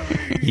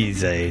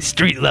 He's a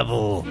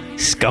street-level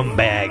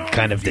scumbag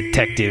kind of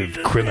detective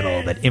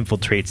criminal that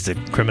infiltrates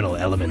the criminal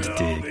element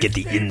to get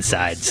the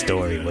inside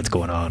story of what's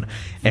going on.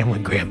 And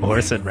when Grant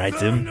Morrison writes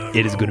him,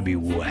 it is going to be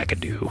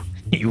wackadoo.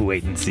 You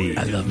wait and see.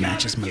 I love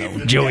Matches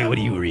Malone. Joey, what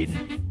are you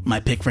reading? My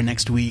pick for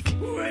next week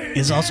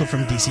is also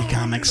from DC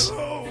Comics.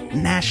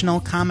 National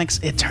Comics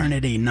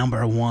Eternity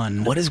number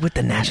 1. What is with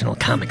the National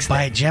Comics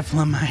by Jeff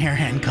Lemire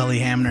and Cully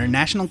Hamner.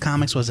 National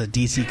Comics was a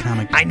DC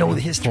comic. I know the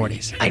history.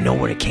 40s. I know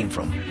where it came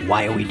from.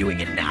 Why are we doing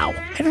it now?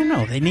 I don't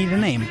know. They need a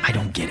name. I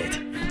don't get it.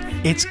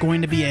 It's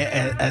going to be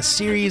a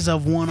series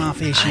of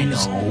one-off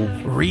issues. I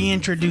know.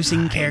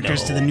 Reintroducing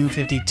characters to the New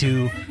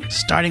 52,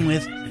 starting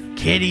with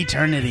Kid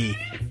Eternity.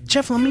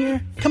 Jeff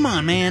Lemire, come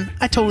on, man.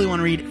 I totally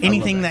want to read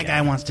anything that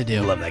guy wants to do.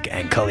 I love that guy.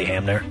 And Cully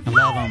Hamner. I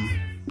love him.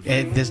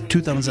 There's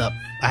 2 thumbs up.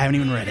 I haven't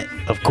even read it.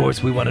 Of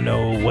course, we want to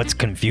know what's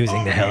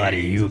confusing the hell out of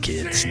you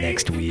kids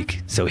next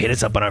week. So hit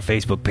us up on our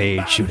Facebook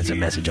page, shoot us a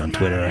message on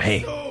Twitter, or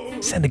hey,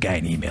 send a guy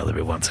an email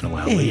every once in a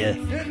while, will ya?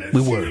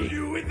 We worry.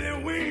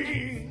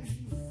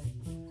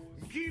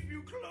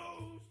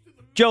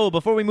 Joe,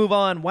 before we move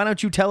on, why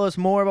don't you tell us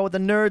more about what the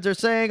nerds are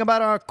saying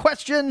about our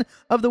question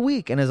of the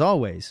week? And as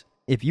always,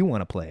 if you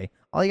want to play,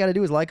 all you got to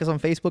do is like us on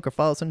Facebook or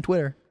follow us on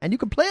Twitter, and you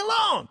can play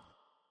along.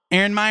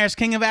 Aaron Myers,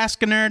 King of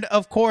Ask a Nerd,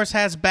 of course,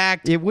 has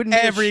backed every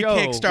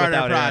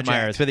Kickstarter project. Aaron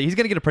Myers, he's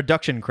going to get a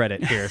production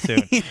credit here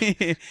soon.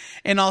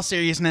 In all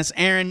seriousness,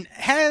 Aaron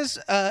is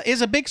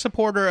a big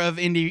supporter of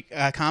indie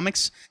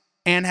comics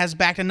and has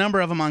backed a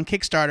number of them on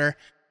Kickstarter.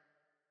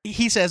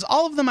 He says,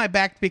 all of them I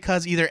backed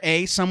because either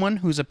A, someone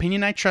whose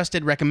opinion I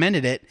trusted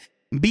recommended it,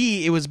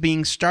 B, it was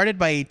being started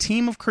by a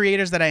team of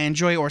creators that I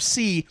enjoy, or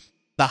C,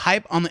 the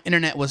hype on the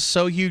internet was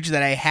so huge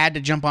that I had to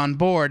jump on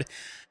board.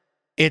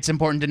 It's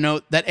important to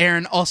note that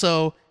Aaron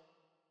also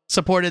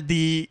supported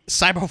the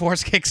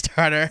Cyberforce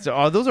Kickstarter.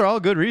 So those are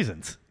all good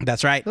reasons.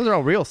 That's right. Those are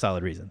all real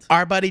solid reasons.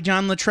 Our buddy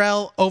John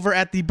Luttrell over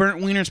at the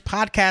Burnt Wieners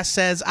podcast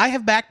says, I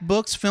have backed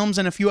books, films,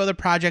 and a few other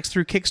projects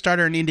through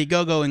Kickstarter and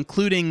Indiegogo,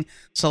 including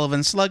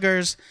Sullivan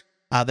Sluggers,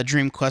 The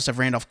Dream Quest of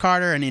Randolph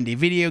Carter, an indie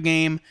video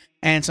game,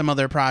 and some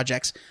other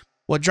projects.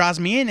 What draws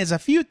me in is a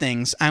few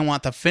things. I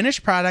want the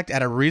finished product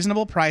at a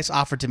reasonable price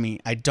offered to me.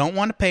 I don't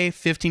want to pay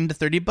 $15 to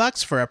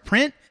 $30 for a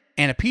print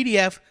and a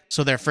PDF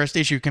so their first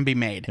issue can be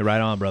made. You're right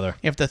on, brother.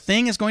 If the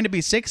thing is going to be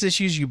 6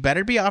 issues, you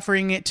better be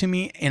offering it to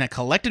me in a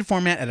collected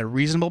format at a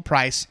reasonable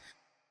price.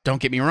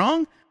 Don't get me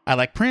wrong, I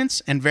like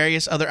prints and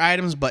various other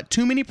items, but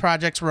too many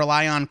projects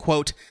rely on,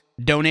 quote,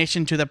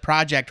 donation to the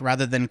project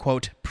rather than,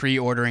 quote,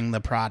 pre-ordering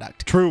the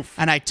product. Truth.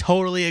 And I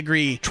totally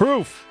agree.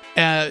 Truth.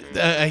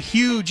 A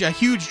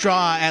huge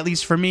draw, at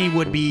least for me,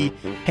 would be,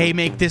 hey,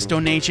 make this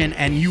donation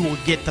and you will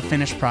get the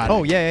finished product.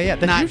 Oh, yeah.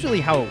 That's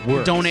usually how it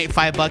works. Donate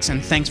 $5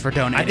 and thanks for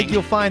donating. I think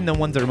you'll find the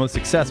ones that are most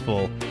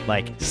successful,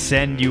 like,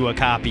 send you a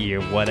copy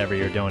of whatever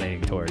you're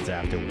donating towards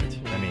afterwards.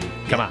 I mean,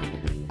 come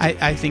on.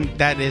 I think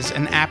that is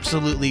an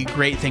absolutely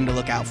great thing to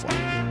look out for.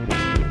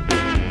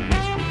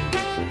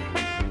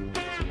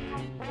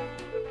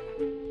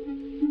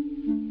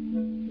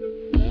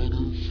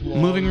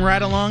 Moving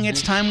right along,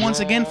 it's time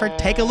once again for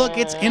Take a Look.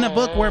 It's in a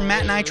book where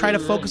Matt and I try to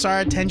focus our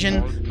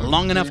attention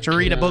long enough to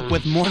read a book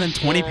with more than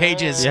 20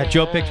 pages. Yeah,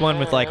 Joe picked one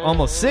with like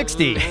almost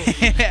 60.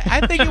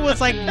 I think it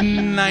was like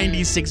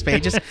 96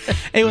 pages.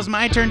 It was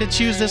my turn to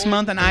choose this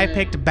month, and I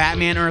picked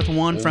Batman Earth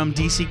 1 from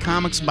DC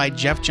Comics by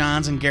Jeff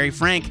Johns and Gary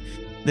Frank.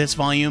 This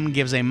volume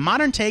gives a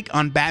modern take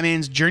on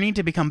Batman's journey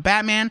to become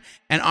Batman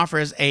and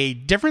offers a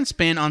different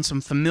spin on some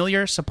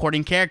familiar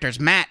supporting characters.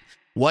 Matt,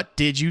 what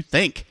did you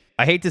think?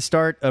 I hate to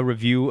start a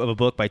review of a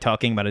book by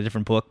talking about a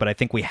different book, but I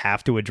think we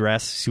have to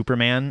address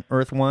Superman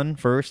Earth 1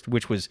 first,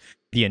 which was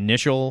the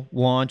initial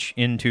launch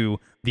into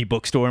the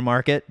bookstore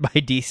market by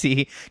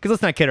DC. Because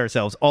let's not kid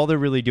ourselves. All they're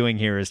really doing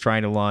here is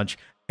trying to launch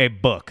a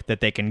book that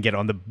they can get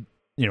on the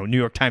New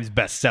York Times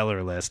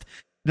bestseller list.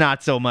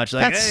 Not so much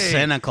like, that's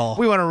cynical.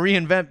 We want to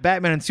reinvent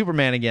Batman and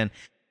Superman again.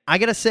 I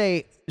got to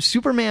say,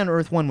 Superman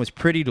Earth 1 was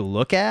pretty to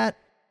look at.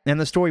 And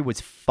the story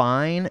was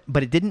fine,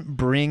 but it didn't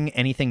bring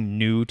anything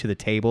new to the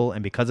table.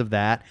 And because of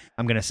that,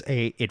 I'm going to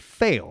say it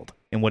failed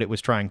in what it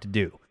was trying to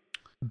do.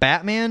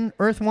 Batman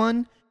Earth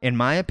 1, in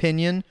my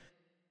opinion,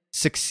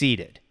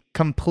 succeeded.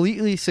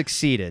 Completely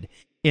succeeded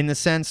in the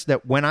sense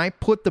that when I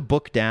put the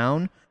book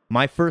down,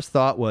 my first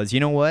thought was, you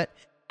know what?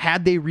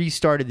 Had they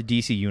restarted the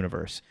DC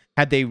universe,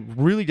 had they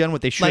really done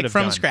what they should have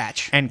done, from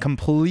scratch, and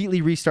completely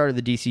restarted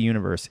the DC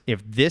universe,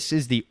 if this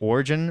is the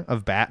origin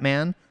of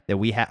Batman that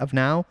we have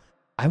now,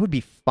 I would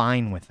be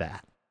fine with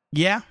that.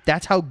 Yeah.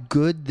 That's how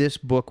good this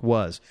book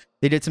was.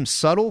 They did some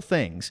subtle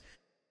things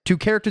to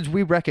characters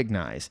we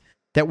recognize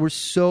that were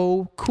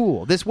so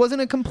cool. This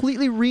wasn't a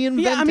completely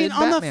reinvented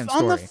Batman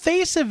story. On the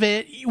face of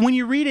it, when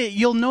you read it,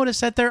 you'll notice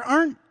that there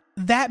aren't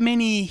that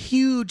many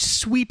huge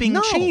sweeping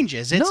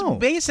changes. It's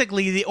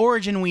basically the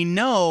origin we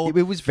know.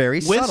 It was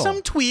very subtle. With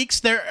some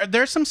tweaks.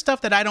 There's some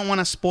stuff that I don't want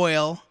to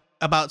spoil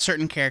about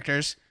certain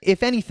characters.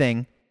 If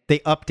anything, they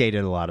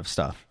updated a lot of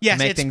stuff. Yes,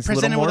 to make it's things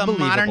presented a little more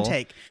with a modern believable.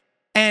 take.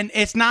 And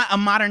it's not a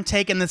modern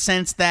take in the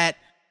sense that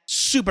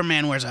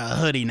Superman wears a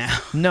hoodie now.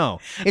 No.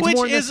 It's Which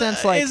more in the is,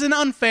 sense like is an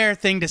unfair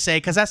thing to say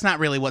because that's not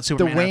really what the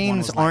Superman Earth 1 Waynes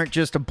was like. aren't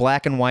just a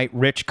black and white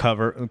rich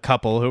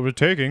couple who were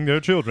taking their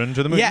children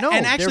to the movie. Yeah, No,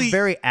 and actually, they're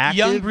very active.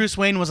 young Bruce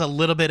Wayne was a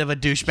little bit of a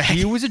douchebag.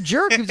 He was a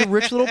jerk. He was a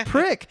rich little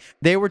prick.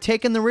 They were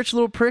taking the rich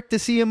little prick to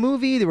see a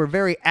movie. They were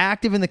very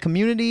active in the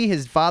community.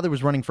 His father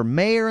was running for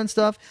mayor and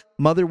stuff.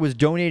 Mother was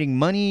donating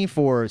money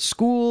for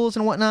schools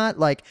and whatnot.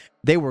 Like,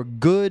 they were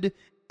good,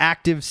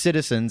 active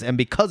citizens, and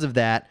because of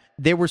that,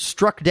 they were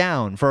struck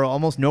down for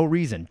almost no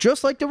reason,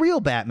 just like the real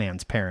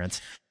Batman's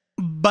parents.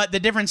 But the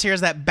difference here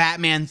is that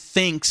Batman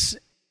thinks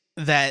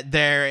that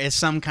there is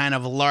some kind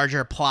of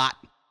larger plot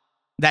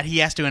that he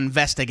has to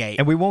investigate.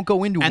 And we won't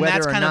go into and whether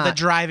that's or kind not... of the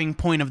driving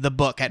point of the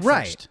book at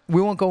Right. first.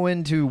 We won't go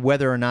into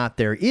whether or not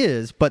there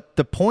is, but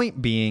the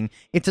point being,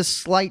 it's a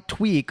slight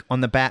tweak on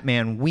the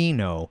Batman we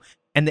know.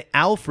 And the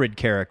Alfred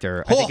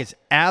character, I think, is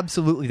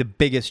absolutely the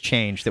biggest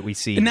change that we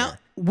see Now, here.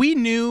 we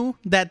knew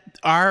that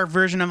our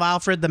version of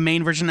Alfred, the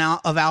main version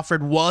of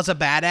Alfred, was a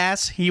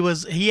badass.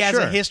 He has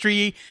a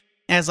history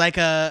as like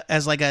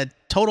a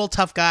total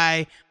tough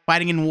guy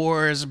fighting in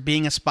wars,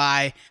 being a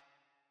spy.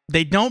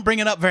 They don't bring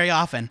it up very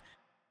often.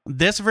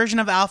 This version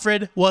of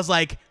Alfred was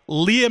like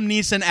Liam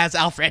Neeson as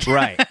Alfred.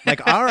 Right.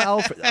 Like our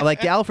Alfred,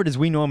 like the Alfred as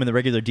we know him in the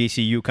regular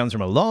DCU comes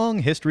from a long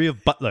history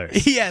of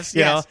butlers. Yes, You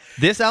yes. know?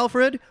 This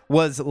Alfred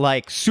was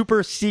like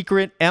super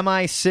secret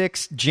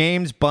MI6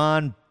 James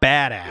Bond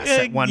badass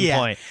at one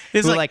point.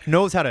 It's who like-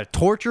 knows how to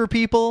torture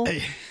people,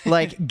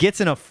 like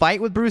gets in a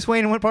fight with Bruce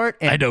Wayne in one part,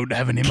 and I don't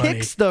have any money.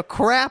 kicks the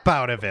crap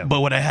out of him. But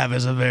what I have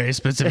is a very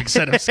specific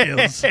set of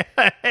skills.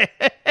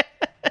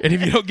 And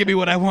if you don't give me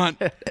what I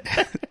want,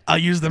 I'll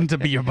use them to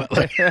be your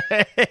butler.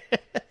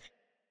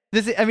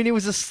 It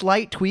was a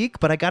slight tweak,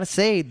 but I gotta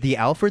say, the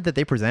Alfred that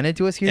they presented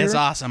to us here It's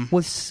awesome.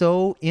 was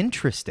so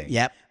interesting.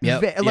 Yep.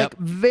 Like,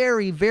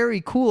 very,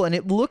 very cool. And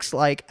it looks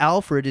like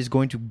Alfred is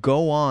going to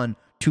go on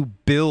to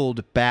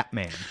build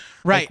Batman.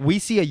 Right. Like, we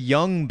see a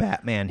young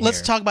Batman here.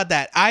 Let's talk about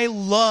that. I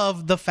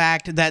love the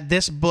fact that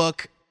this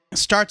book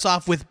starts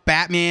off with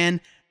Batman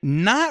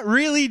not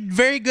really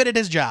very good at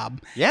his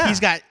job. Yeah.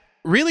 He's got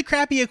really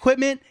crappy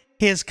equipment.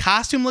 His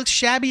costume looks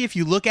shabby if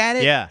you look at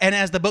it. Yeah. And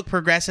as the book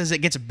progresses, it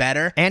gets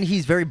better. And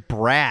he's very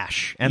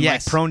brash and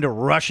Yes. like prone to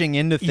rushing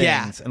into things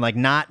Yeah. and like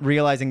not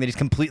realizing that he's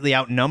completely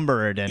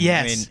outnumbered. And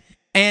Yes.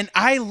 And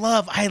I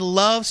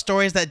love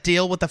stories that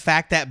deal with the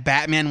fact that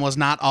Batman was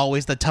not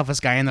always the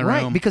toughest guy in the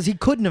right, room. because he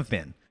couldn't have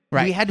been.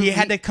 Right. He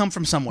had to come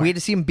from somewhere. We had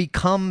to see him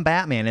become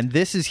Batman, and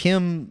this is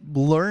him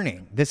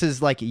learning. This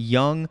is like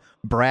young,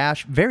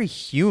 brash, very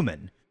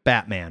human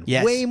Batman.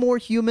 Yes. Way more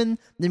human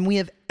than we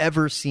have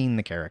ever seen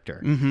the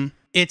character. Mm-hmm.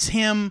 It's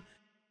him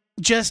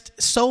just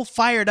so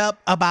fired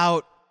up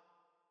about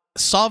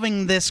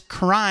solving this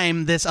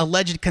crime, this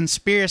alleged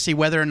conspiracy,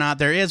 whether or not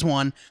there is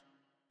one,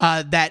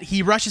 that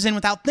he rushes in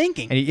without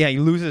thinking. And he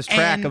loses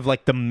track And- of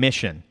like the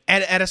mission.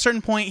 At a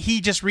certain point,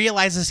 he just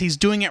realizes he's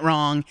doing it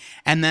wrong,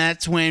 and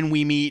that's when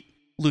we meet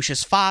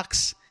Lucius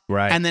Fox.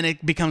 Right. And then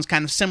it becomes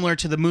kind of similar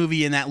to the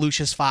movie in that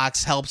Lucius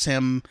Fox helps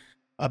him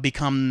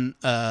become...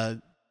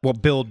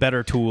 build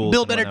better tools.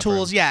 Build and better whatnot for him.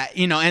 tools, yeah.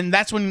 And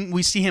that's when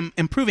we see him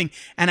improving.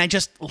 And I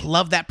just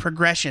love that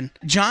progression.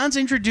 Johns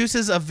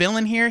introduces a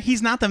villain here.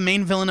 He's not the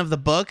main villain of the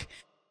book,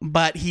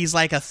 but he's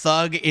like a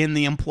thug in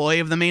the employ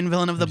of the main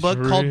villain of the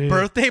book called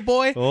Birthday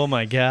Boy. Oh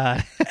my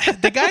God.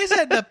 The guys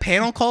at the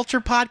Panel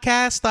Culture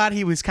podcast thought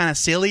he was kind of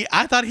silly.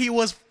 I thought he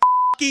was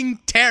fucking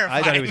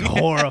terrifying. I thought he was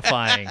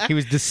horrifying. He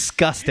was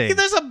disgusting.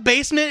 There's a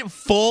basement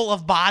full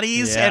of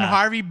bodies, Yeah. and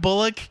Harvey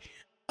Bullock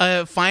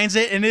finds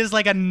it, and it is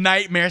like a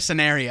nightmare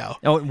scenario.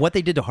 Oh, what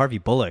they did to Harvey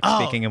Bullock,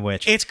 speaking of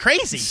which. It's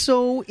crazy.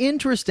 So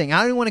interesting.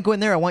 I don't want to go in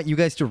there. I want you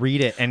guys to read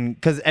it. And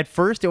because at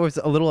first I was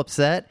a little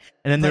upset.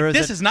 And then there was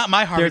This is not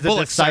my Harvey there's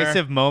Bullock, a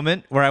decisive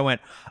moment where I went,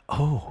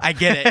 oh. I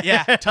get it.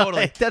 Yeah,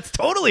 totally. That's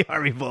totally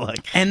Harvey Bullock.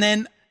 And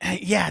then,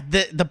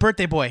 the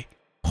Birthday Boy,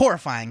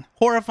 horrifying.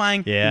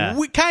 Yeah.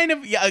 Kind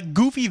of a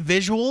goofy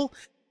visual,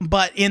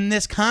 but in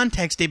this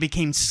context, it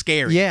became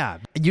scary. Yeah.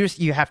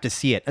 You have to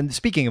see it. And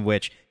speaking of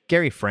which,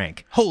 Gary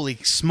Frank. Holy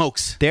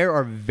smokes. There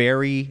are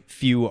very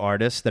few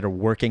artists that are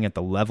working at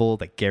the level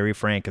that Gary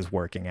Frank is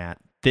working at.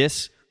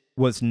 This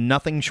was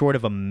nothing short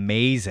of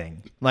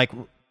amazing. Like,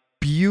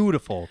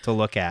 beautiful to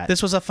look at.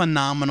 This was a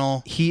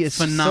phenomenal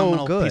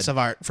so good. piece of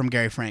art from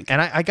Gary Frank.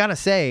 And I gotta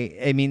say,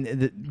 I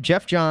mean,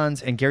 Jeff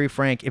Johns and Gary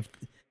Frank, if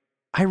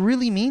I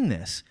really mean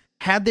this,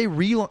 had they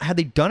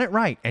done it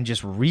right and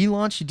just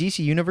relaunched the DC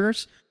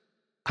Universe,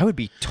 I would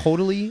be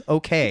totally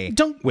okay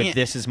with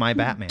This Is My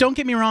Batman. Don't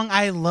get me wrong.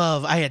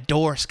 I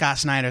adore Scott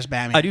Snyder's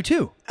Batman. I do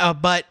too.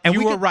 But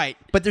you were right.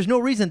 But there's no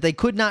reason they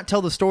could not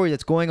tell the story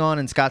that's going on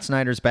in Scott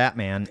Snyder's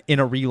Batman in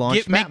a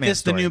relaunched Batman Make this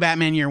story. the new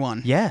Batman Year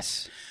One.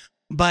 Yes.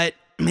 But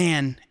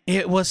man,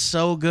 it was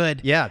so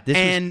good. Yeah, this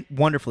was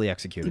wonderfully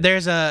executed.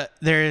 There's a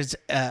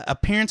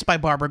appearance by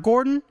Barbara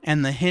Gordon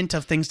and the hint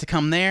of things to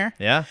come there.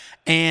 Yeah.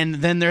 And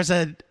then there's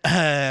a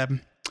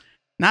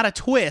not a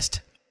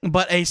twist,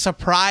 but a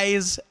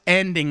surprise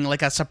ending,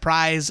 like a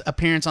surprise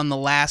appearance on the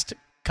last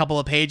couple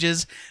of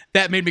pages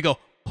that made me go,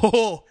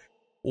 oh,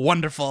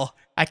 wonderful.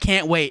 I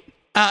can't wait.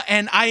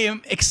 And I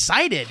am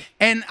excited.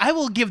 And I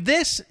will give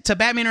this to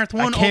Batman Earth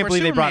 1 over Superman. I can't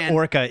believe they brought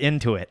Orca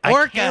into it.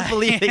 Orca. I can't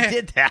believe they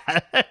did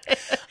that.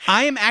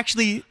 I am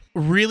actually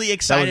really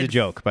excited. That was a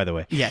joke, by the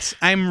way. Yes.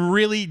 I'm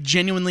really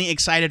genuinely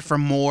excited for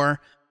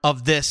more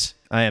of this.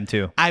 I am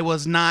too. I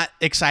was not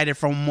excited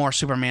for more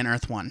Superman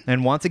Earth 1.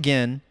 And once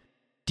again,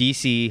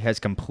 DC has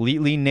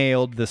completely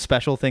nailed the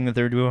special thing that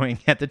they're doing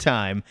at the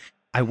time.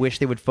 I wish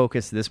they would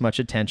focus this much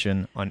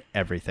attention on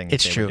everything that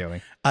they were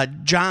doing.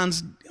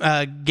 Johns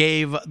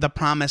gave the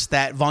promise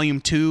that Volume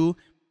 2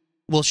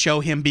 will show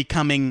him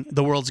becoming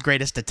the world's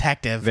greatest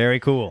detective. Very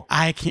cool.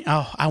 I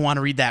want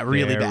to read that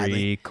really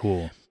badly. Very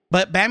cool.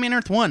 But Batman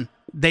Earth 1,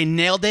 they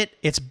nailed it.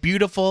 It's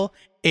beautiful.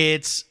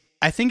 I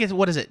think it's,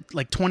 what is it,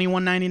 like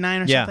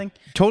 $21.99 or something?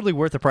 Totally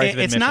worth the price of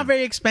admission. It's not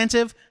very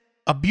expensive.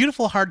 A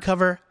beautiful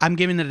hardcover. I'm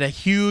giving it a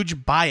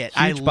huge buy it.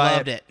 I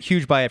loved it.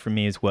 Huge buy it for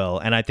me as well.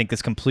 And I think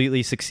this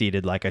completely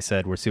succeeded, like I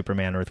said, where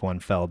Superman Earth 1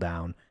 fell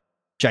down.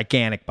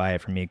 Gigantic buy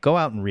it for me. Go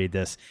out and read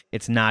this.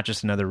 It's not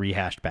just another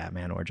rehashed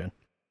Batman origin.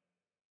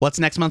 What's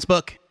next month's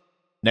book?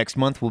 Next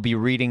month, we'll be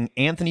reading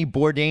Anthony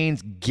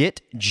Bourdain's Get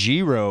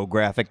Jiro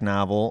graphic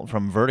novel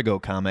from Vertigo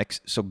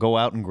Comics. So go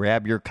out and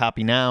grab your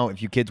copy now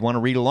if you kids want to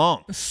read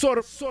along. Sort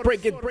of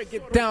break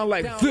it down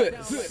like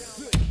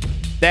this.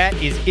 That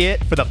is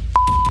it for the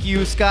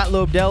you Scott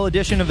Lobdell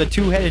edition of the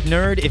Two-Headed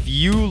Nerd. If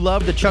you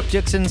love the Chuck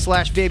Dixon /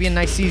 Fabian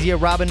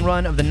Nycesia Robin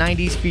run of the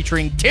 90s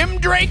featuring Tim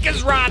Drake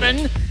as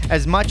Robin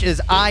as much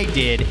as I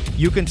did,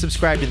 you can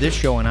subscribe to this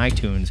show on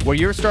iTunes, where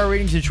your star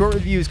ratings and short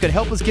reviews could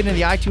help us get into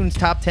the iTunes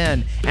top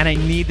 10, and I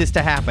need this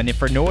to happen. If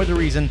for no other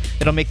reason,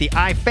 it'll make the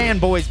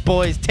iFanboys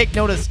boys take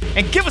notice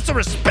and give us the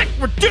respect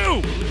we're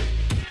due.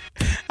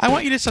 I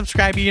want you to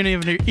subscribe even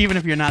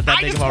if you're not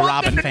that big of a Robin fan. I just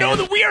want them to know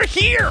that we are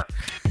here.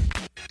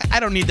 I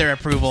don't need their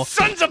approval.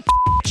 Sons of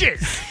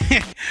bitches!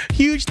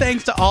 Huge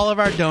thanks to all of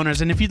our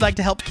donors, and if you'd like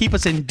to help keep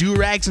us in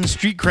do-rags and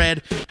street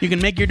cred, you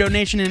can make your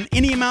donation in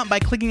any amount by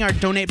clicking our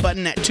donate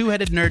button at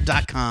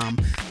twoheadednerd.com.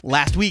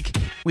 Last week,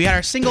 we had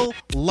our single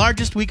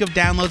largest week of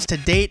downloads to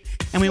date,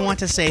 and we want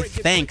to say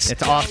thanks.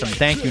 It's awesome.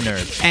 Thank you,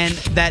 nerds. And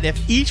that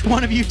if each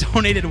one of you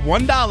donated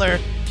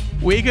 $1,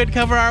 we could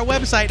cover our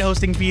website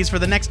hosting fees for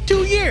the next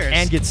 2 years.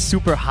 And get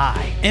super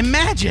high.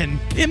 Imagine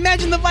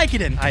the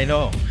Vicodin. I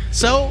know.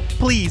 So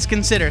please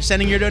consider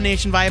sending your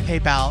donation via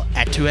PayPal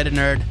at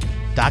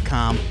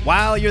twoheadednerd.com.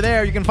 While you're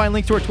there, you can find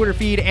links to our Twitter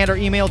feed and our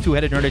email,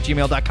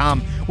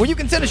 twoheadednerd@gmail.com, where you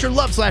can send us your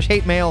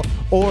love/hate mail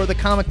or the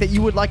comic that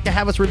you would like to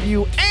have us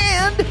review.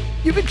 And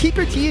you can keep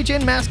your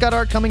THN mascot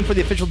art coming for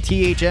the official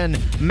THN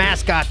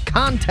mascot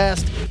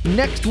contest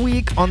next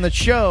week on the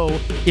show.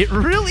 It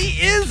really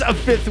is a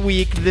 5th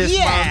week this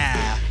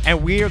month.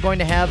 And we are going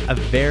to have a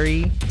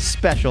very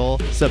special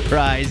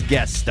surprise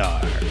guest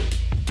star.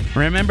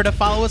 Remember to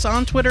follow us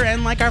on Twitter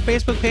and like our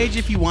Facebook page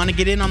if you want to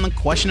get in on the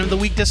question of the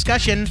week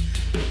discussion.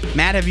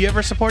 Matt, have you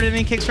ever supported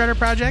any Kickstarter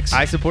projects?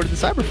 I supported the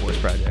Cyberforce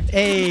project.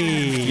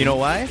 Hey. You know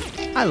why?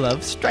 I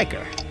love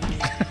Stryker.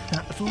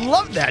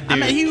 Love that dude.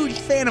 I'm a huge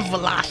fan of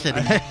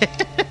Velocity.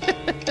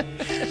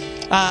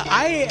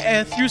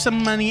 I threw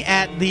some money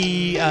at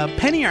the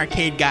Penny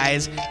Arcade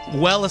guys.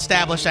 Well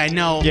established, I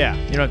know. Yeah,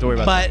 you don't have to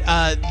worry about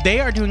that. But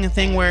they are doing a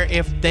thing where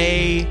if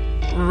they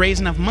raise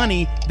enough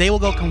money, they will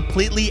go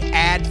completely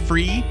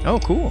ad-free. Oh,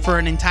 cool. For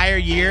an entire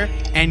year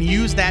and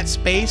use that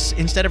space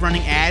instead of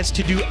running ads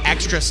to do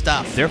extra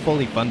stuff. They're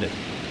fully funded.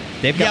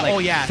 They've got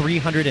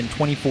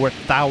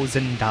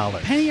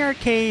 $324,000. Penny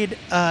Arcade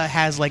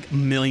has like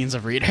millions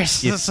of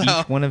readers. If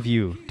each one of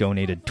you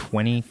donated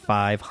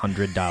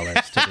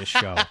 $2,500 to this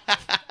show.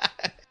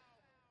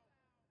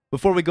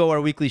 Before we go, our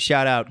weekly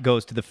shout-out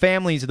goes to the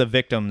families of the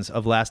victims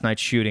of last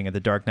night's shooting at the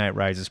Dark Knight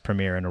Rises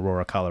premiere in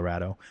Aurora,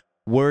 Colorado.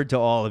 Word to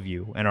all of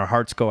you, and our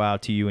hearts go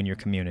out to you and your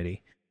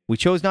community. We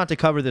chose not to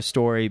cover this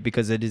story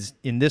because it is,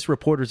 in this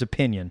reporter's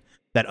opinion,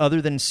 that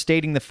other than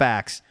stating the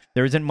facts,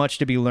 there isn't much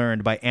to be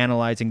learned by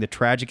analyzing the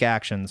tragic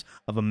actions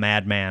of a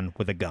madman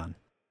with a gun.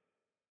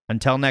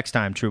 Until next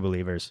time, true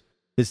believers,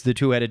 this is the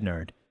Two-Headed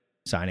Nerd,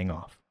 signing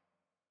off.